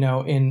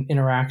 in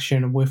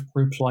interaction with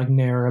groups like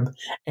NAREB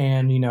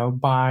and,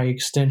 by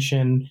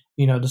extension,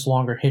 this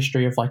longer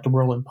history of like the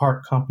Roland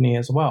Park Company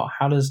as well?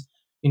 How does,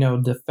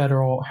 the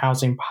federal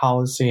housing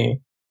policy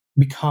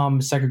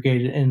become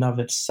segregated in and of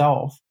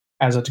itself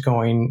as it's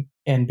going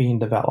and being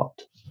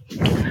developed?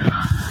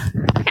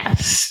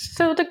 Yes.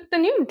 So the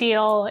New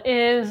Deal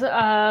is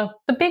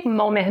the big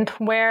moment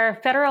where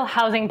federal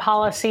housing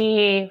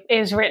policy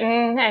is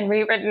written and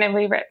rewritten and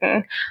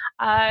rewritten.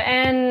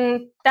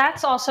 And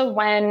that's also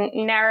when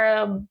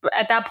NARAB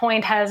at that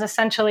point has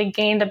essentially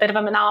gained a bit of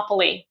a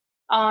monopoly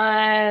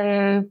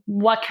on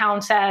what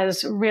counts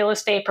as real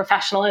estate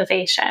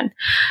professionalization.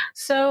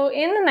 So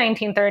in the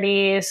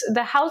 1930s,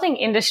 the housing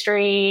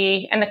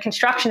industry and the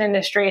construction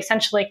industry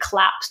essentially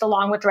collapsed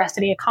along with the rest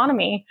of the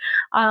economy.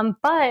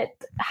 But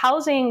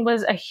housing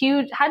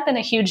had been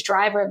a huge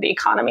driver of the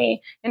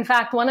economy. In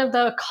fact, one of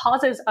the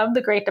causes of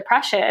the Great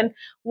Depression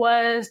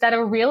was that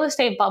a real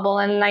estate bubble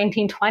in the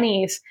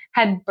 1920s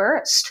had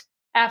burst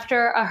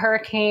after a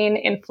hurricane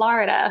in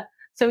Florida.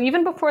 So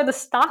even before the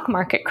stock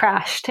market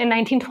crashed in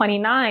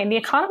 1929, the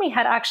economy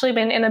had actually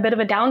been in a bit of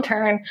a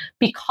downturn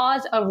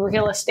because of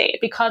real estate,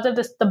 because of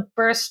the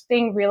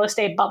bursting real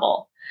estate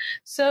bubble.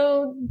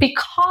 So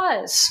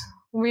because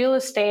real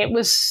estate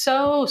was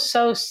so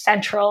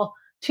central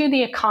to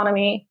the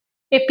economy,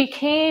 it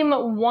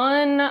became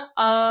one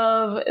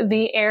of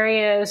the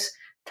areas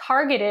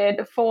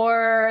targeted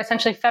for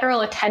essentially federal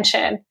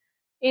attention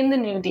in the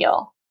New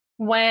Deal,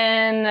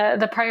 when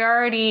the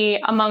priority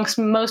amongst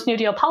most New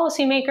Deal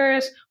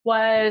policymakers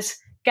was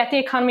get the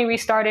economy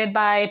restarted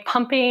by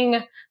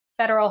pumping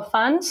federal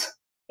funds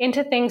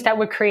into things that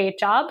would create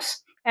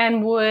jobs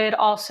and would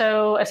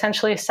also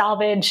essentially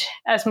salvage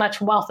as much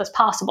wealth as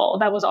possible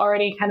that was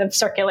already kind of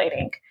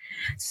circulating.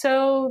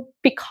 So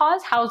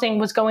because housing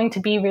was going to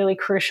be really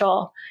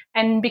crucial,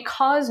 and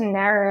because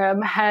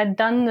NARAB had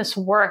done this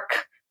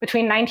work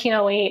between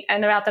 1908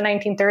 and about the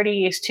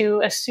 1930s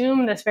to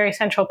assume this very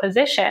central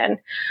position,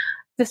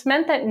 this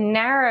meant that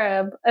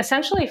NARAB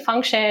essentially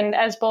functioned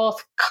as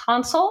both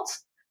consult,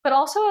 but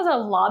also as a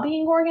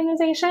lobbying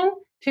organization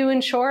to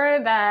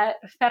ensure that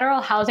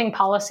federal housing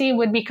policy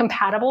would be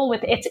compatible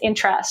with its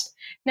interest.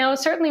 Now, it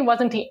certainly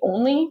wasn't the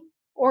only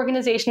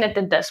organization that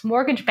did this.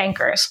 Mortgage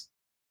bankers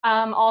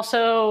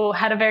also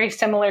had a very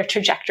similar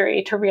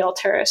trajectory to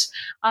realtors.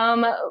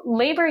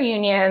 Labor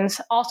unions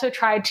also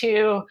tried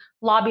to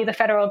lobby the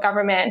federal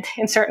government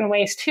in certain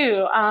ways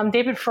too.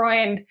 David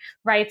Freund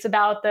writes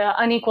about the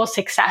unequal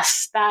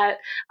success that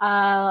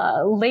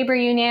labor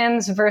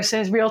unions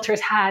versus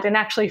realtors had in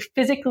actually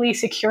physically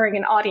securing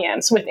an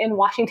audience within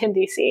Washington,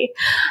 D.C.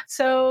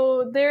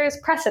 So there's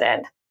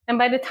precedent. And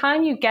by the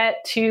time you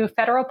get to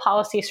federal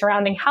policy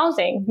surrounding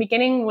housing,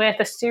 beginning with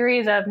a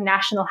series of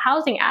national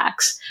housing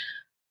acts,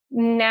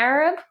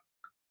 NARAB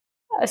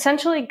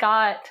essentially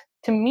got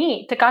to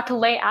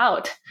lay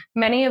out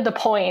many of the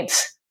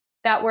points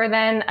that were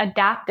then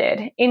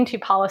adapted into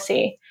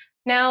policy.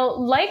 Now,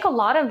 like a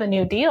lot of the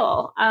New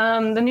Deal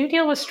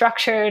was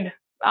structured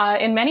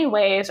in many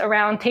ways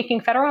around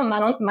taking federal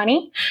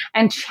money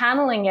and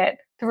channeling it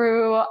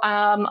through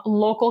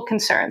local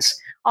concerns,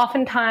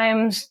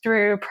 oftentimes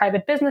through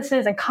private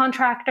businesses and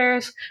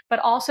contractors, but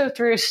also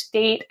through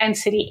state and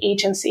city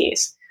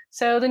agencies.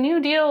 So the New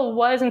Deal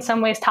was in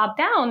some ways top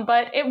down,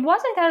 but it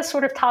wasn't as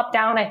sort of top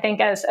down, I think,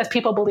 as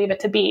people believe it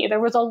to be. There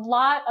was a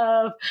lot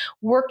of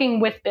working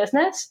with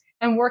business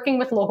and working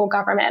with local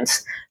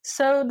governments.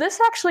 So this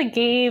actually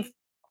gave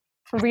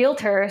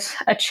realtors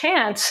a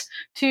chance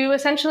to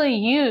essentially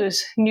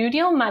use New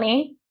Deal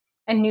money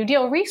and New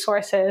Deal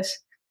resources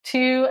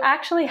to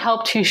actually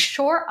help to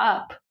shore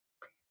up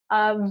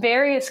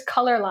various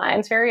color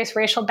lines, various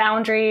racial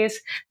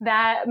boundaries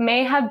that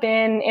may have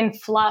been in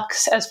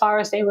flux as far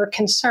as they were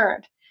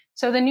concerned.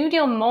 So the New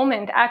Deal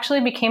moment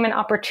actually became an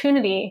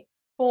opportunity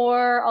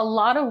for a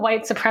lot of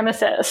white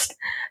supremacists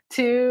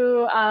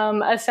to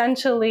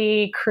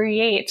essentially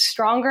create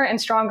stronger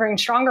and stronger and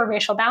stronger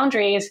racial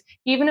boundaries,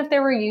 even if they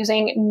were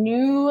using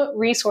new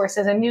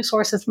resources and new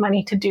sources of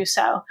money to do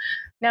so.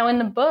 Now, in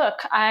the book,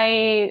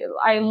 I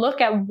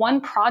look at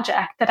one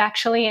project that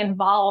actually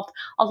involved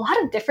a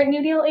lot of different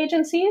New Deal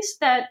agencies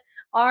that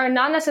are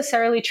not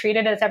necessarily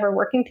treated as ever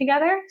working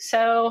together.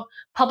 So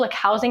public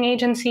housing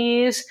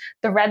agencies,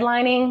 the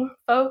redlining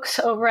folks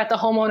over at the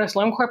Homeowners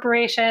Loan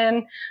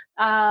Corporation,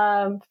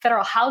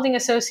 Federal Housing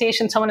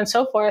Association, so on and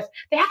so forth,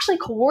 they actually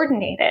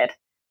coordinated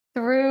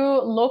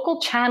through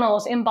local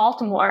channels in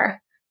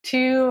Baltimore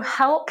to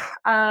help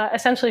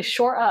essentially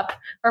shore up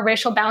a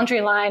racial boundary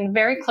line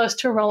very close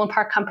to Roland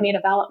Park Company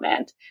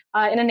development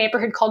in a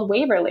neighborhood called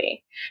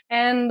Waverly.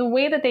 And the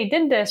way that they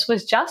did this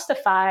was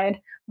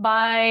justified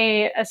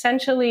by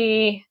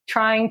essentially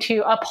trying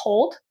to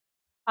uphold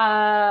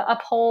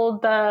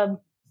the...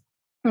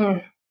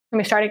 let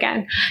me start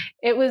again.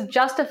 It was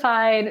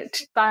justified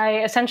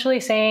by essentially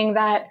saying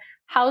that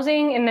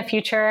housing in the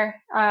future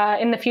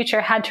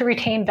had to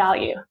retain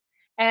value.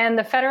 And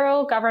the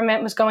federal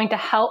government was going to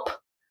help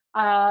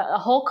a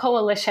whole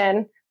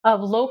coalition of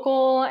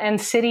local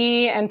and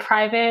city and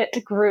private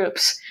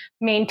groups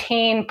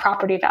maintain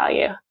property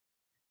value.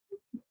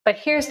 But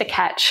here's the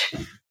catch.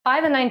 By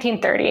the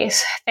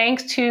 1930s,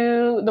 thanks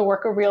to the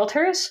work of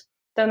realtors,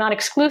 though not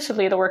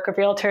exclusively the work of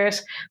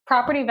realtors,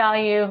 property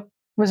value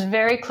was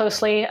very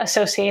closely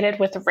associated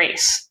with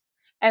race.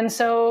 And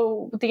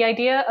so the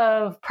idea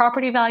of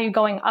property value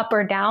going up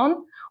or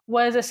down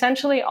was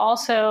essentially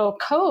also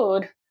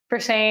code for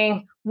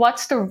saying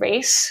what's the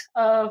race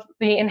of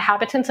the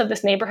inhabitants of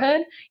this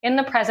neighborhood in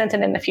the present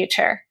and in the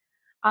future.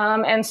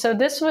 And so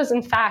this was,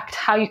 in fact,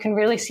 how you can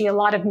really see a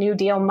lot of New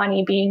Deal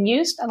money being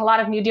used and a lot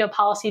of New Deal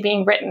policy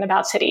being written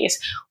about cities.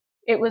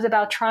 It was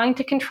about trying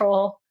to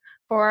control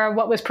for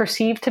what was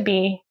perceived to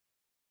be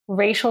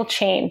racial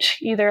change,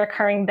 either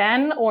occurring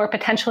then or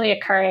potentially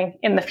occurring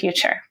in the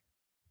future.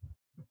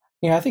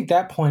 Yeah, I think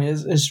that point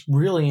is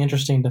really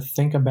interesting to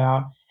think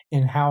about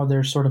in how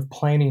they're sort of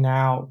planning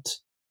out,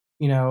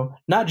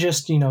 not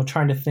just,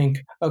 trying to think,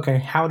 okay,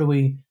 how do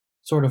we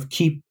sort of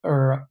keep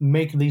or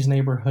make these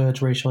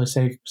neighborhoods racially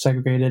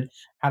segregated?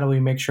 How do we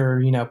make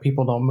sure,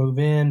 people don't move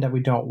in that we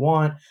don't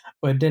want?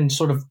 But then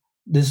sort of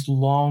this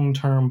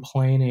long-term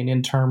planning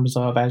in terms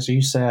of, as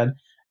you said,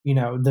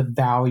 the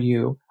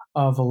value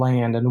of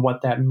land and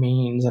what that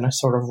means in a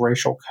sort of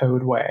racial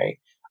code way.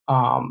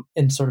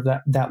 And sort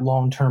of that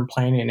long-term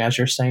planning, as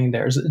you're saying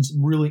there, it's a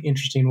really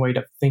interesting way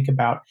to think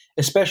about,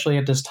 especially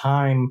at this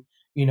time,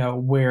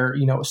 where,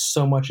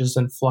 so much is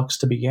in flux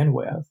to begin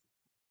with.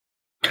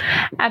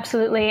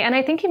 Absolutely. And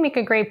I think you make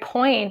a great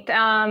point,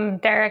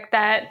 Derek,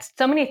 that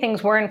so many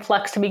things were in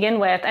flux to begin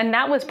with. And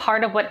that was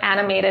part of what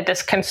animated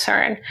this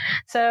concern.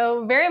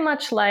 So very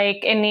much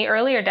like in the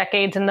earlier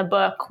decades in the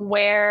book,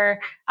 where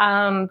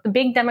the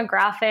big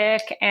demographic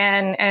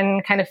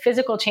and kind of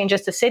physical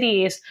changes to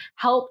cities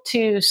helped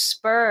to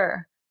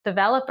spur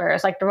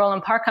developers like the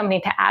Roland Park Company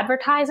to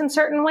advertise in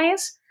certain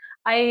ways.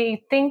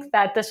 I think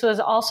that this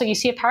was also, you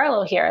see a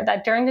parallel here,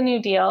 that during the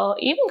New Deal,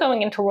 even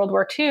going into World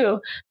War II,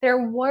 there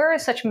were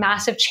such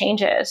massive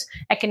changes,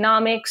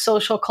 economic,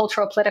 social,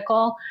 cultural,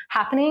 political,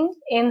 happening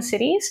in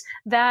cities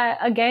that,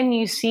 again,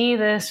 you see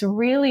this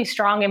really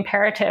strong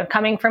imperative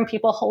coming from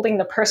people holding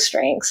the purse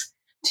strings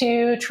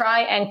to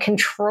try and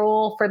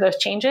control for those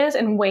changes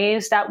in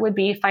ways that would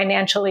be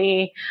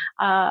financially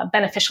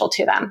beneficial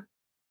to them.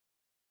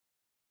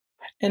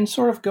 And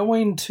sort of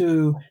going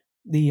to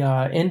the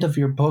end of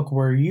your book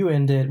where you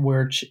ended,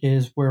 which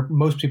is where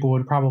most people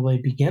would probably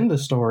begin the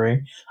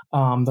story,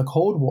 the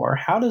Cold War.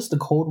 How does the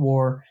Cold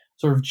War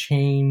sort of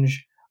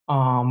change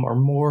or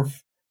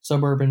morph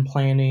suburban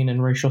planning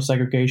and racial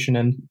segregation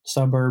in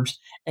suburbs?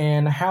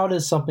 And how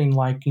does something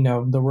like,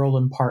 the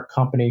Roland Park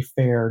Company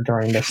fare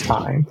during this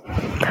time?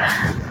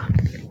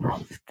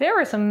 There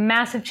were some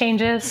massive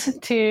changes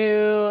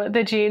to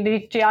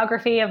the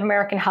geography of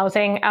American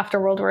housing after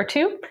World War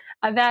II.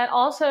 That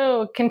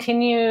also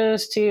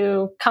continues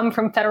to come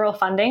from federal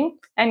funding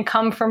and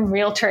come from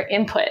realtor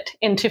input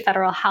into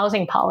federal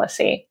housing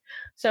policy.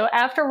 So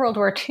after World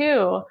War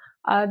II,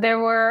 there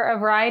were a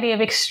variety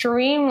of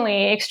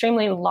extremely,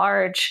 extremely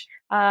large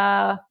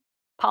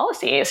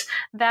policies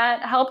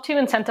that helped to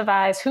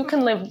incentivize who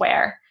can live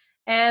where.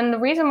 And the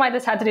reason why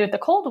this had to do with the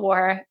Cold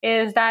War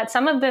is that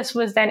some of this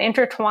was then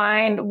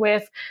intertwined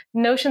with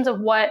notions of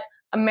what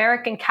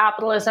American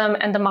capitalism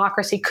and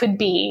democracy could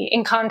be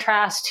in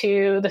contrast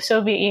to the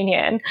Soviet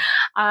Union.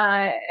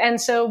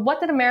 And so what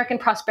did American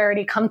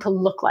prosperity come to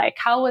look like?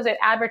 How was it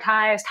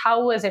advertised?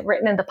 How was it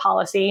written into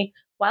policy?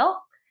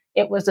 Well,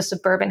 it was the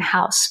suburban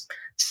house.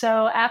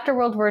 So after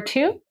World War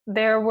II,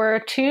 there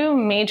were two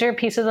major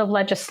pieces of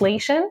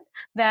legislation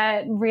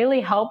that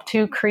really helped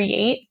to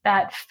create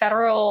that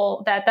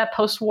that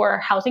post-war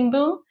housing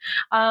boom.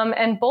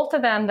 And both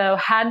of them, though,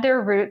 had their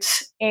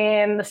roots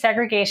in the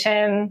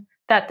segregation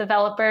that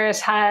developers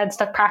had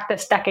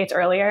practiced decades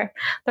earlier.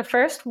 The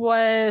first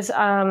was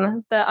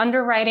the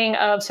underwriting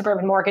of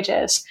suburban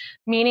mortgages,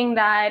 meaning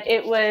that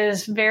it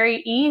was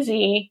very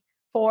easy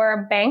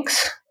for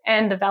banks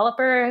and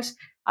developers,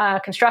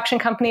 construction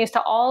companies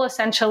to all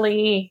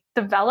essentially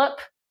develop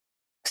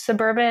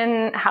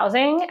suburban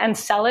housing and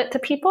sell it to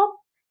people.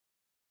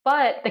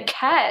 But the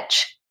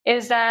catch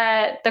is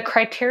that the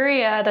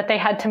criteria that they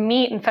had to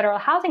meet in federal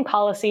housing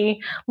policy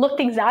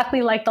looked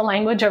exactly like the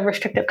language of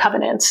restrictive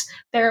covenants.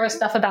 There was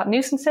stuff about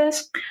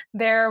nuisances.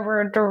 There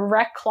were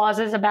direct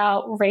clauses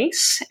about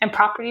race and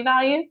property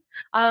value,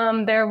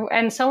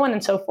 and so on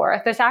and so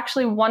forth. That's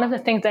actually one of the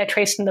things that I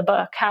traced in the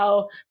book,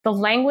 how the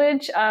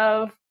language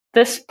of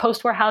this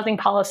post-war housing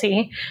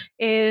policy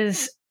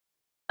is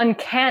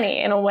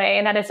uncanny in a way,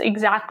 and that is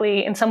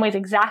exactly, in some ways,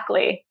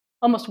 exactly,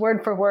 almost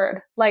word for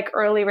word, like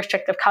early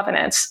restrictive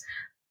covenants.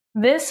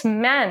 This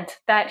meant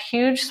that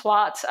huge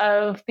swaths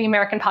of the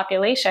American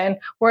population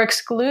were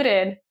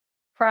excluded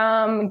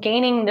from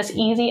gaining this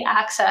easy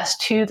access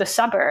to the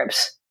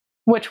suburbs,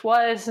 which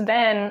was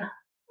then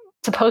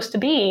supposed to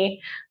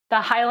be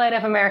the highlight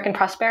of American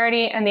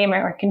prosperity and the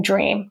American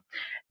dream.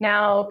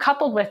 Now,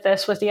 coupled with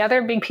this was the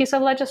other big piece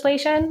of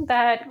legislation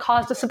that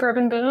caused the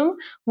suburban boom,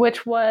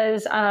 which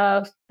was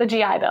the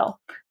GI Bill.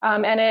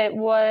 And it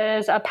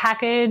was a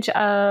package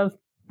of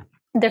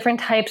different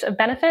types of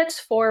benefits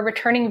for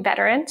returning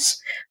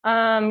veterans.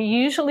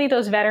 Usually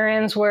those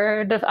veterans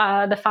were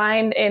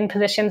defined in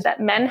positions that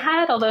men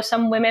had, although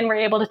some women were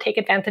able to take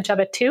advantage of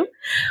it too.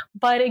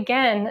 But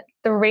again,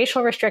 the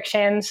racial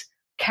restrictions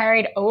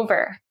carried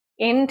over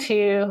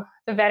into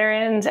the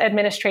Veterans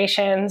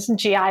Administration's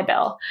GI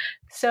Bill.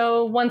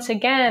 So once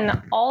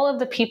again, all of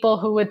the people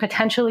who would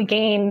potentially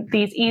gain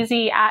this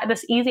easy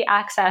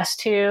access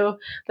to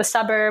the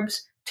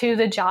suburbs, to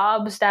the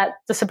jobs that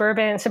the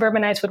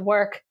suburbanites would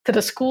work, to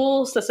the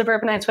schools the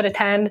suburbanites would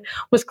attend,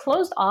 was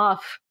closed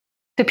off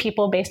to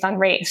people based on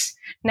race.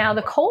 Now,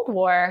 the Cold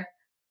War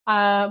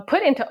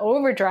put into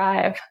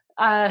overdrive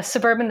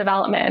suburban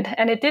development,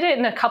 and it did it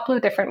in a couple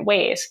of different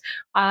ways.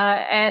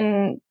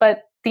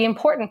 But the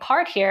important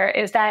part here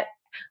is that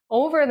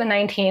over the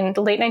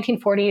late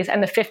 1940s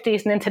and the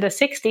 50s and into the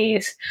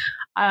 60s,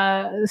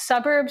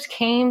 suburbs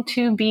came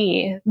to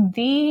be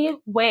the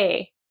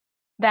way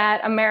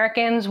that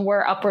Americans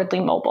were upwardly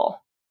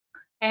mobile.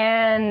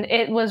 And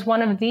it was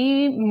one of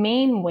the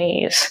main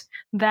ways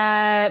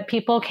that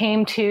people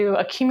came to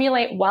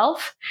accumulate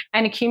wealth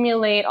and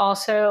accumulate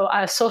also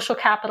social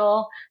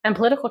capital and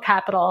political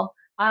capital.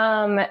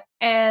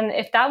 And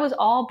if that was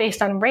all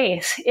based on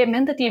race, it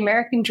meant that the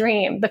American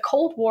dream, the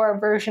Cold War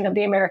version of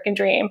the American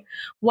dream,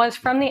 was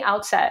from the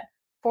outset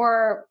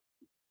for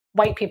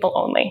white people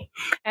only.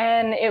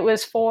 And it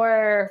was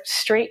for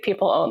straight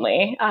people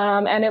only.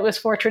 And it was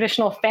for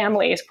traditional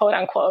families, quote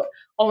unquote,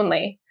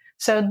 only.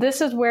 So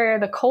this is where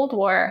the Cold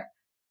War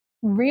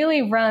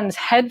really runs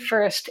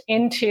headfirst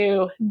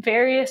into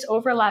various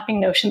overlapping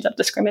notions of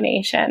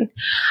discrimination.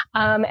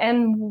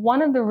 And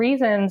one of the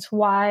reasons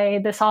why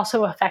this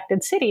also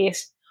affected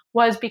cities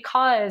was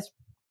because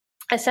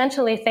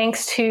essentially,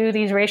 thanks to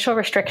these racial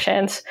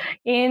restrictions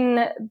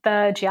in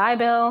the GI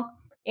Bill,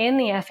 in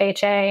the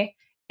FHA,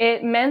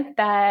 it meant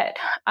that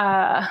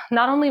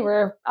not only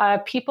were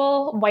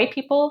white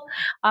people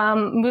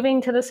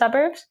moving to the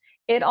suburbs,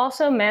 it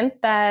also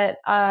meant that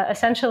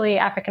essentially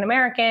African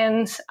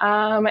Americans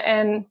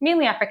and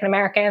mainly African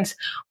Americans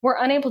were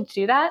unable to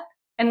do that.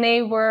 And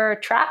they were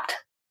trapped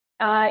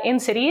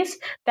in cities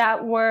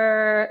that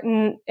were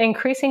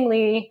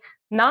increasingly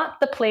not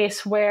the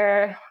place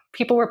where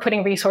people were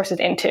putting resources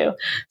into.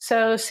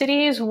 So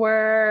cities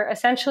were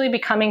essentially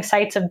becoming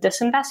sites of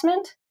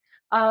disinvestment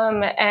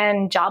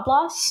and job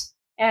loss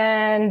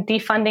and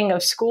defunding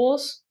of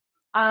schools.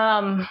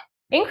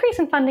 Increase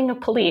in funding of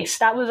police.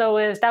 That was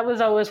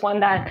always one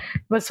that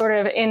was sort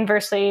of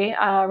inversely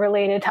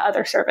related to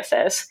other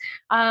services.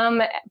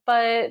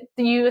 But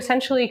you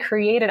essentially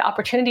created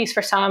opportunities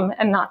for some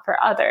and not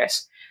for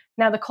others.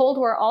 Now, the Cold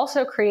War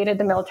also created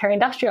the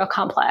military-industrial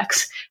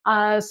complex.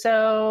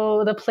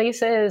 So the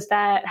places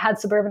that had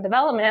suburban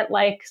development,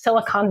 like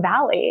Silicon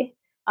Valley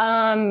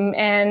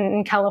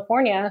and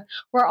California,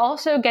 were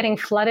also getting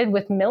flooded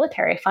with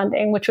military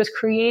funding, which was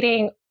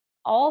creating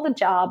all the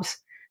jobs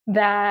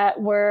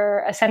that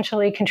were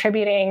essentially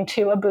contributing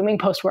to a booming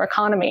post-war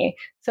economy.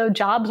 So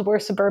jobs were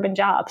suburban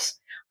jobs.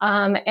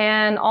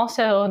 And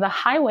also the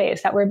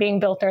highways that were being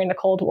built during the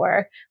Cold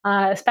War,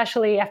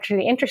 especially after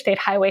the interstate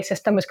highway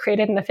system was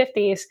created in the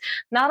 50s,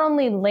 not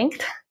only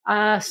linked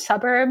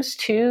suburbs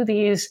to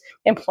these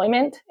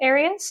employment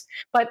areas,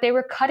 but they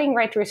were cutting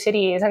right through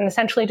cities and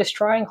essentially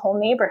destroying whole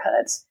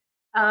neighborhoods.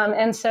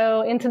 And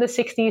so into the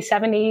 60s,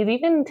 70s,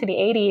 even to the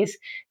 80s,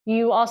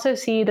 you also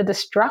see the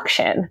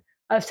destruction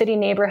of city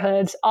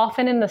neighborhoods,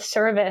 often in the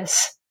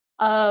service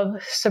of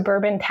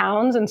suburban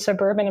towns and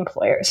suburban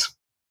employers.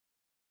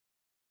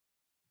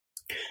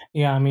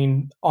 Yeah, I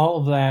mean, all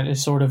of that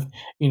is sort of,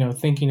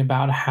 thinking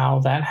about how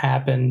that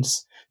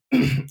happens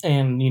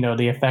and,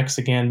 the effects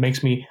again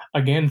makes me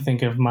again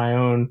think of my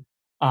own,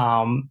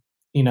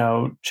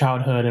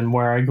 childhood and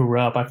where I grew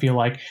up. I feel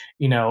like,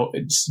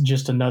 it's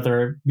just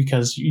another,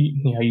 because,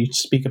 you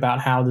speak about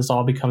how this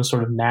all becomes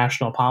sort of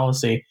national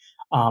policy.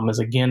 As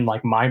again,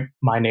 like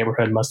my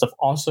neighborhood must have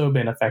also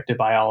been affected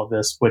by all of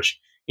this, which,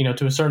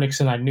 to a certain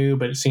extent I knew,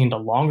 but it seemed a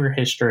longer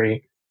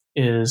history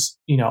is,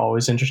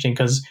 always interesting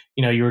because,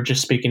 you were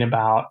just speaking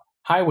about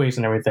highways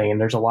and everything.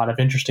 And there's a lot of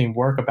interesting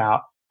work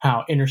about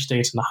how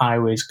interstates and the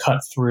highways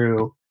cut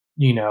through,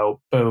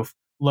 both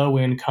low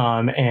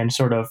income and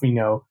sort of,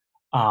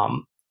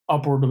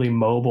 upwardly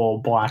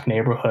mobile Black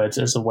neighborhoods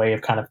as a way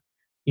of kind of,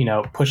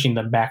 pushing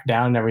them back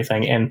down and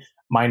everything. And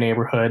my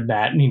neighborhood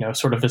that,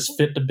 sort of has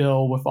fit the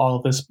bill with all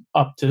of this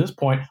up to this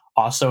point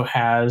also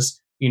has,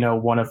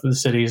 one of the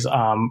city's,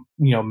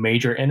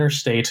 major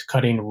interstates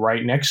cutting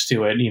right next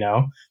to it.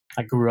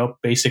 I grew up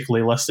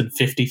basically less than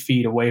 50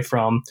 feet away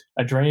from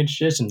a drainage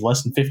ditch and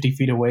less than 50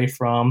 feet away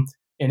from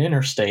an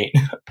interstate.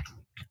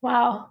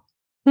 Wow.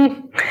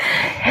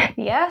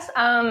 Yes.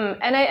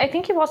 And I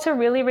think you also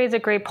really raise a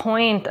great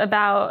point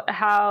about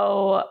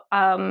how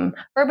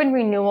urban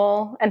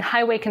renewal and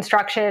highway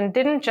construction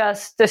didn't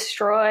just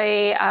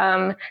destroy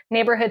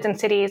neighborhoods and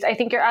cities. I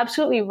think you're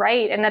absolutely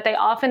right in that they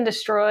often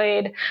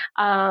destroyed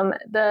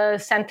the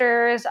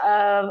centers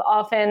of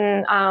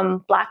often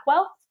Black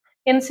wealth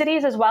in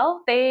cities as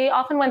well. They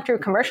often went through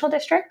commercial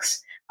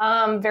districts.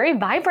 Very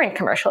vibrant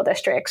commercial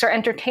districts or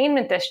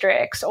entertainment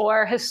districts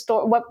or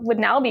what would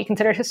now be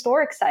considered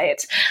historic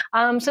sites.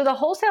 So the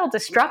wholesale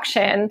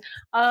destruction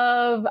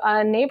of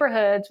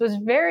neighborhoods was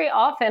very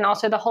often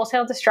also the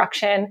wholesale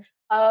destruction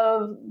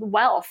of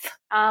wealth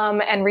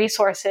and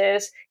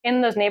resources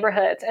in those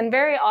neighborhoods. And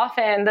very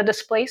often the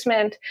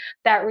displacement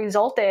that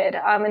resulted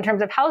in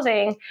terms of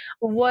housing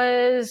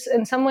was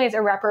in some ways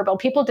irreparable.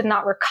 People did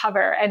not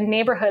recover, and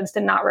neighborhoods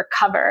did not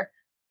recover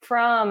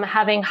from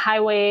having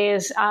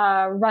highways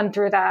run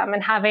through them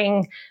and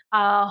having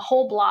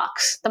whole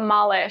blocks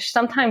demolished,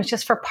 sometimes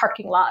just for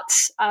parking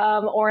lots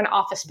or an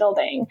office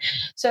building.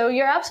 So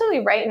you're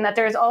absolutely right in that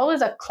there's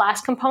always a class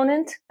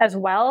component as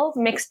well,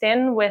 mixed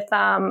in with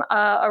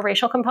a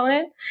racial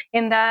component,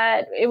 in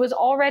that it was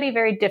already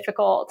very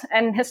difficult.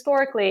 And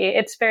historically,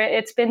 it's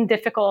been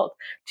difficult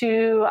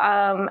to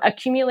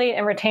accumulate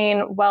and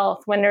retain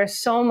wealth when there's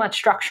so much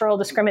structural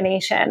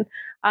discrimination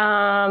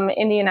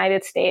in the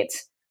United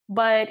States.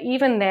 But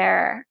even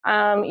there,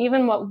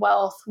 even what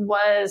wealth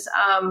was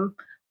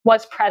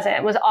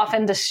present was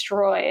often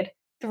destroyed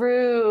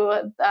through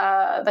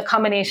the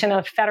combination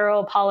of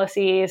federal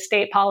policies,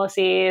 state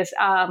policies,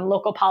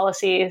 local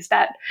policies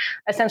that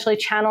essentially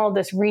channeled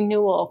this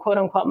renewal, quote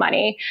unquote,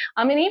 money.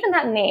 And even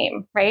that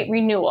name, right?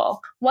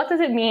 Renewal. What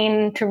does it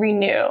mean to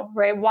renew,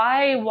 right?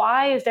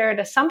 Why is there an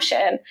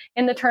assumption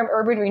in the term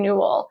urban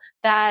renewal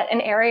that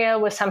an area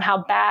was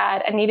somehow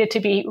bad and needed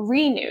to be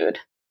renewed?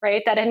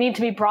 Right? That it needed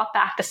to be brought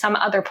back to some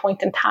other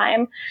point in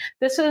time.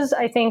 This is,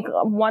 I think,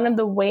 one of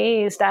the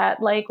ways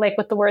that, like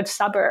with the word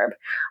suburb,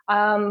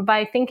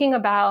 by thinking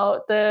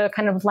about the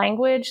kind of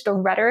language, the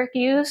rhetoric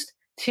used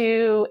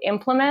to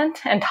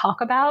implement and talk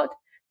about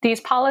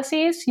these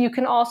policies, you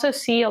can also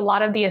see a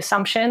lot of the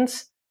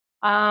assumptions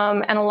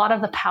and a lot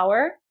of the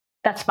power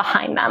that's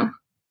behind them.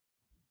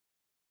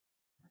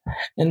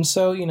 And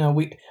so,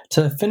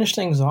 to finish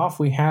things off,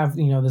 we have,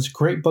 this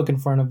great book in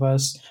front of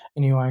us.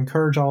 And, I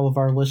encourage all of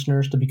our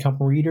listeners to become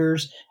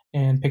readers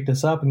and pick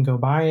this up and go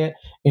buy it.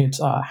 It's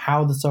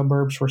How the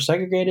Suburbs Were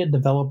Segregated,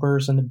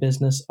 Developers and the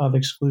Business of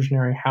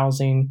Exclusionary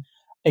Housing,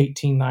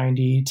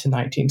 1890 to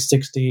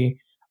 1960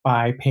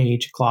 by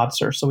Paige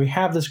Glotzer. So we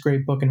have this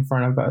great book in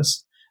front of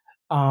us.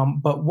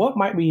 But what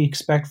might we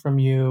expect from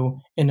you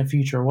in the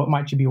future? What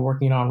might you be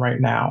working on right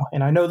now?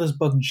 And I know this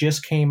book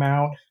just came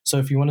out, so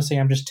if you want to say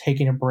I'm just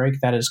taking a break,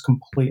 that is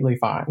completely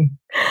fine.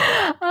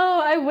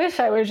 Oh, I wish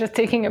I was just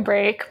taking a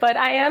break, but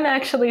I am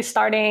actually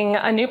starting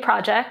a new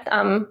project.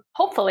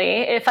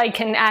 Hopefully, if I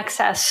can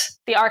access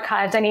the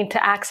archives I need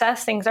to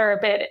access. Things are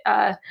a bit,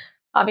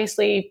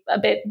 obviously, a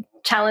bit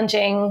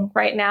challenging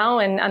right now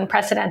and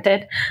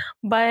unprecedented.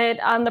 But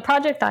the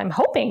project I'm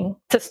hoping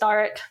to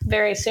start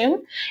very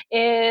soon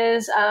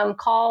is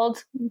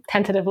called,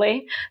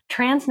 tentatively,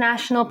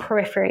 Transnational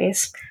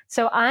Peripheries.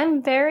 So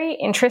I'm very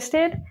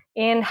interested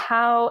in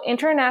how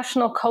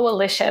international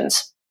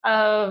coalitions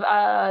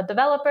of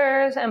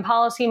developers and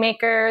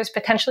policymakers,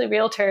 potentially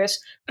realtors,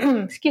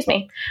 excuse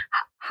me,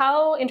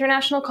 how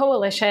international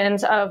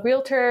coalitions of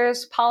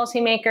realtors,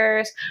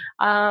 policymakers,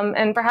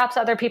 and perhaps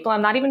other people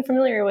I'm not even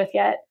familiar with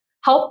yet,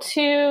 help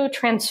to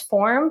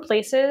transform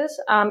places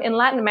in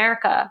Latin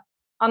America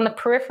on the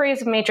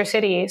peripheries of major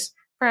cities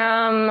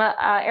from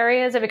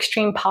areas of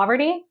extreme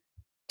poverty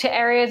to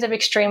areas of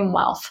extreme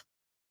wealth.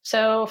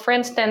 So, for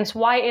instance,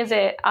 why is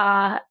it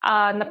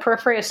on the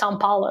periphery of Sao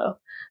Paulo,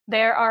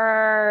 there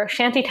are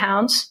shanty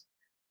towns,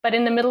 but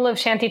in the middle of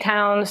shanty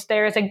towns,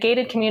 there's a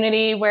gated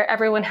community where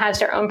everyone has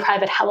their own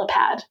private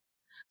helipad.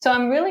 So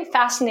I'm really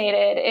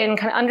fascinated in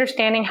kind of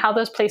understanding how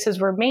those places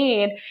were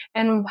made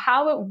and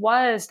how it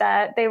was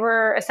that they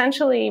were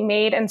essentially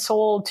made and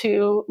sold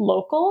to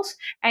locals.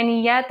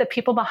 And yet the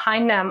people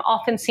behind them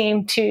often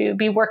seem to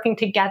be working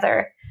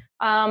together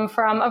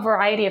from a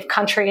variety of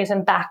countries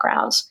and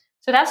backgrounds.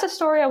 So that's the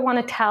story I want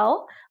to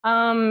tell.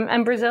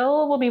 And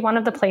Brazil will be one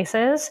of the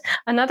places.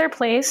 Another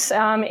place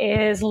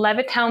is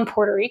Levittown,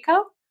 Puerto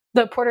Rico.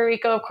 Though Puerto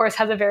Rico, of course,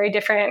 has a very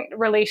different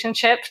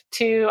relationship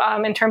to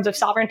in terms of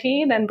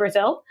sovereignty than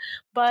Brazil.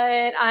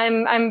 But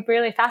I'm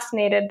really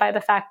fascinated by the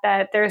fact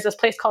that there's this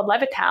place called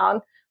Levittown,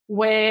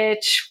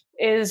 which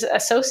is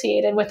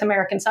associated with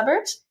American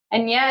suburbs,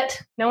 and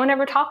yet no one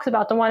ever talks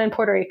about the one in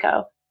Puerto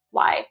Rico.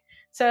 Why?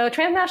 So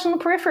transnational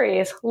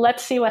peripheries.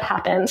 Let's see what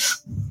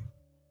happens.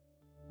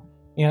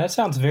 Yeah, that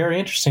sounds very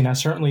interesting. I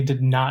certainly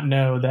did not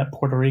know that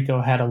Puerto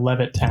Rico had a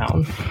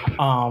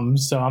Levittown.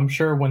 So I'm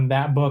sure when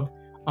that book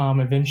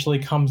eventually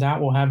comes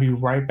out, we'll have you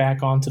right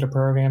back onto the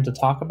program to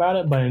talk about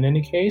it. But in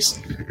any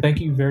case, thank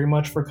you very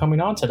much for coming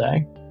on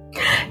today.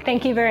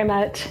 Thank you very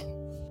much.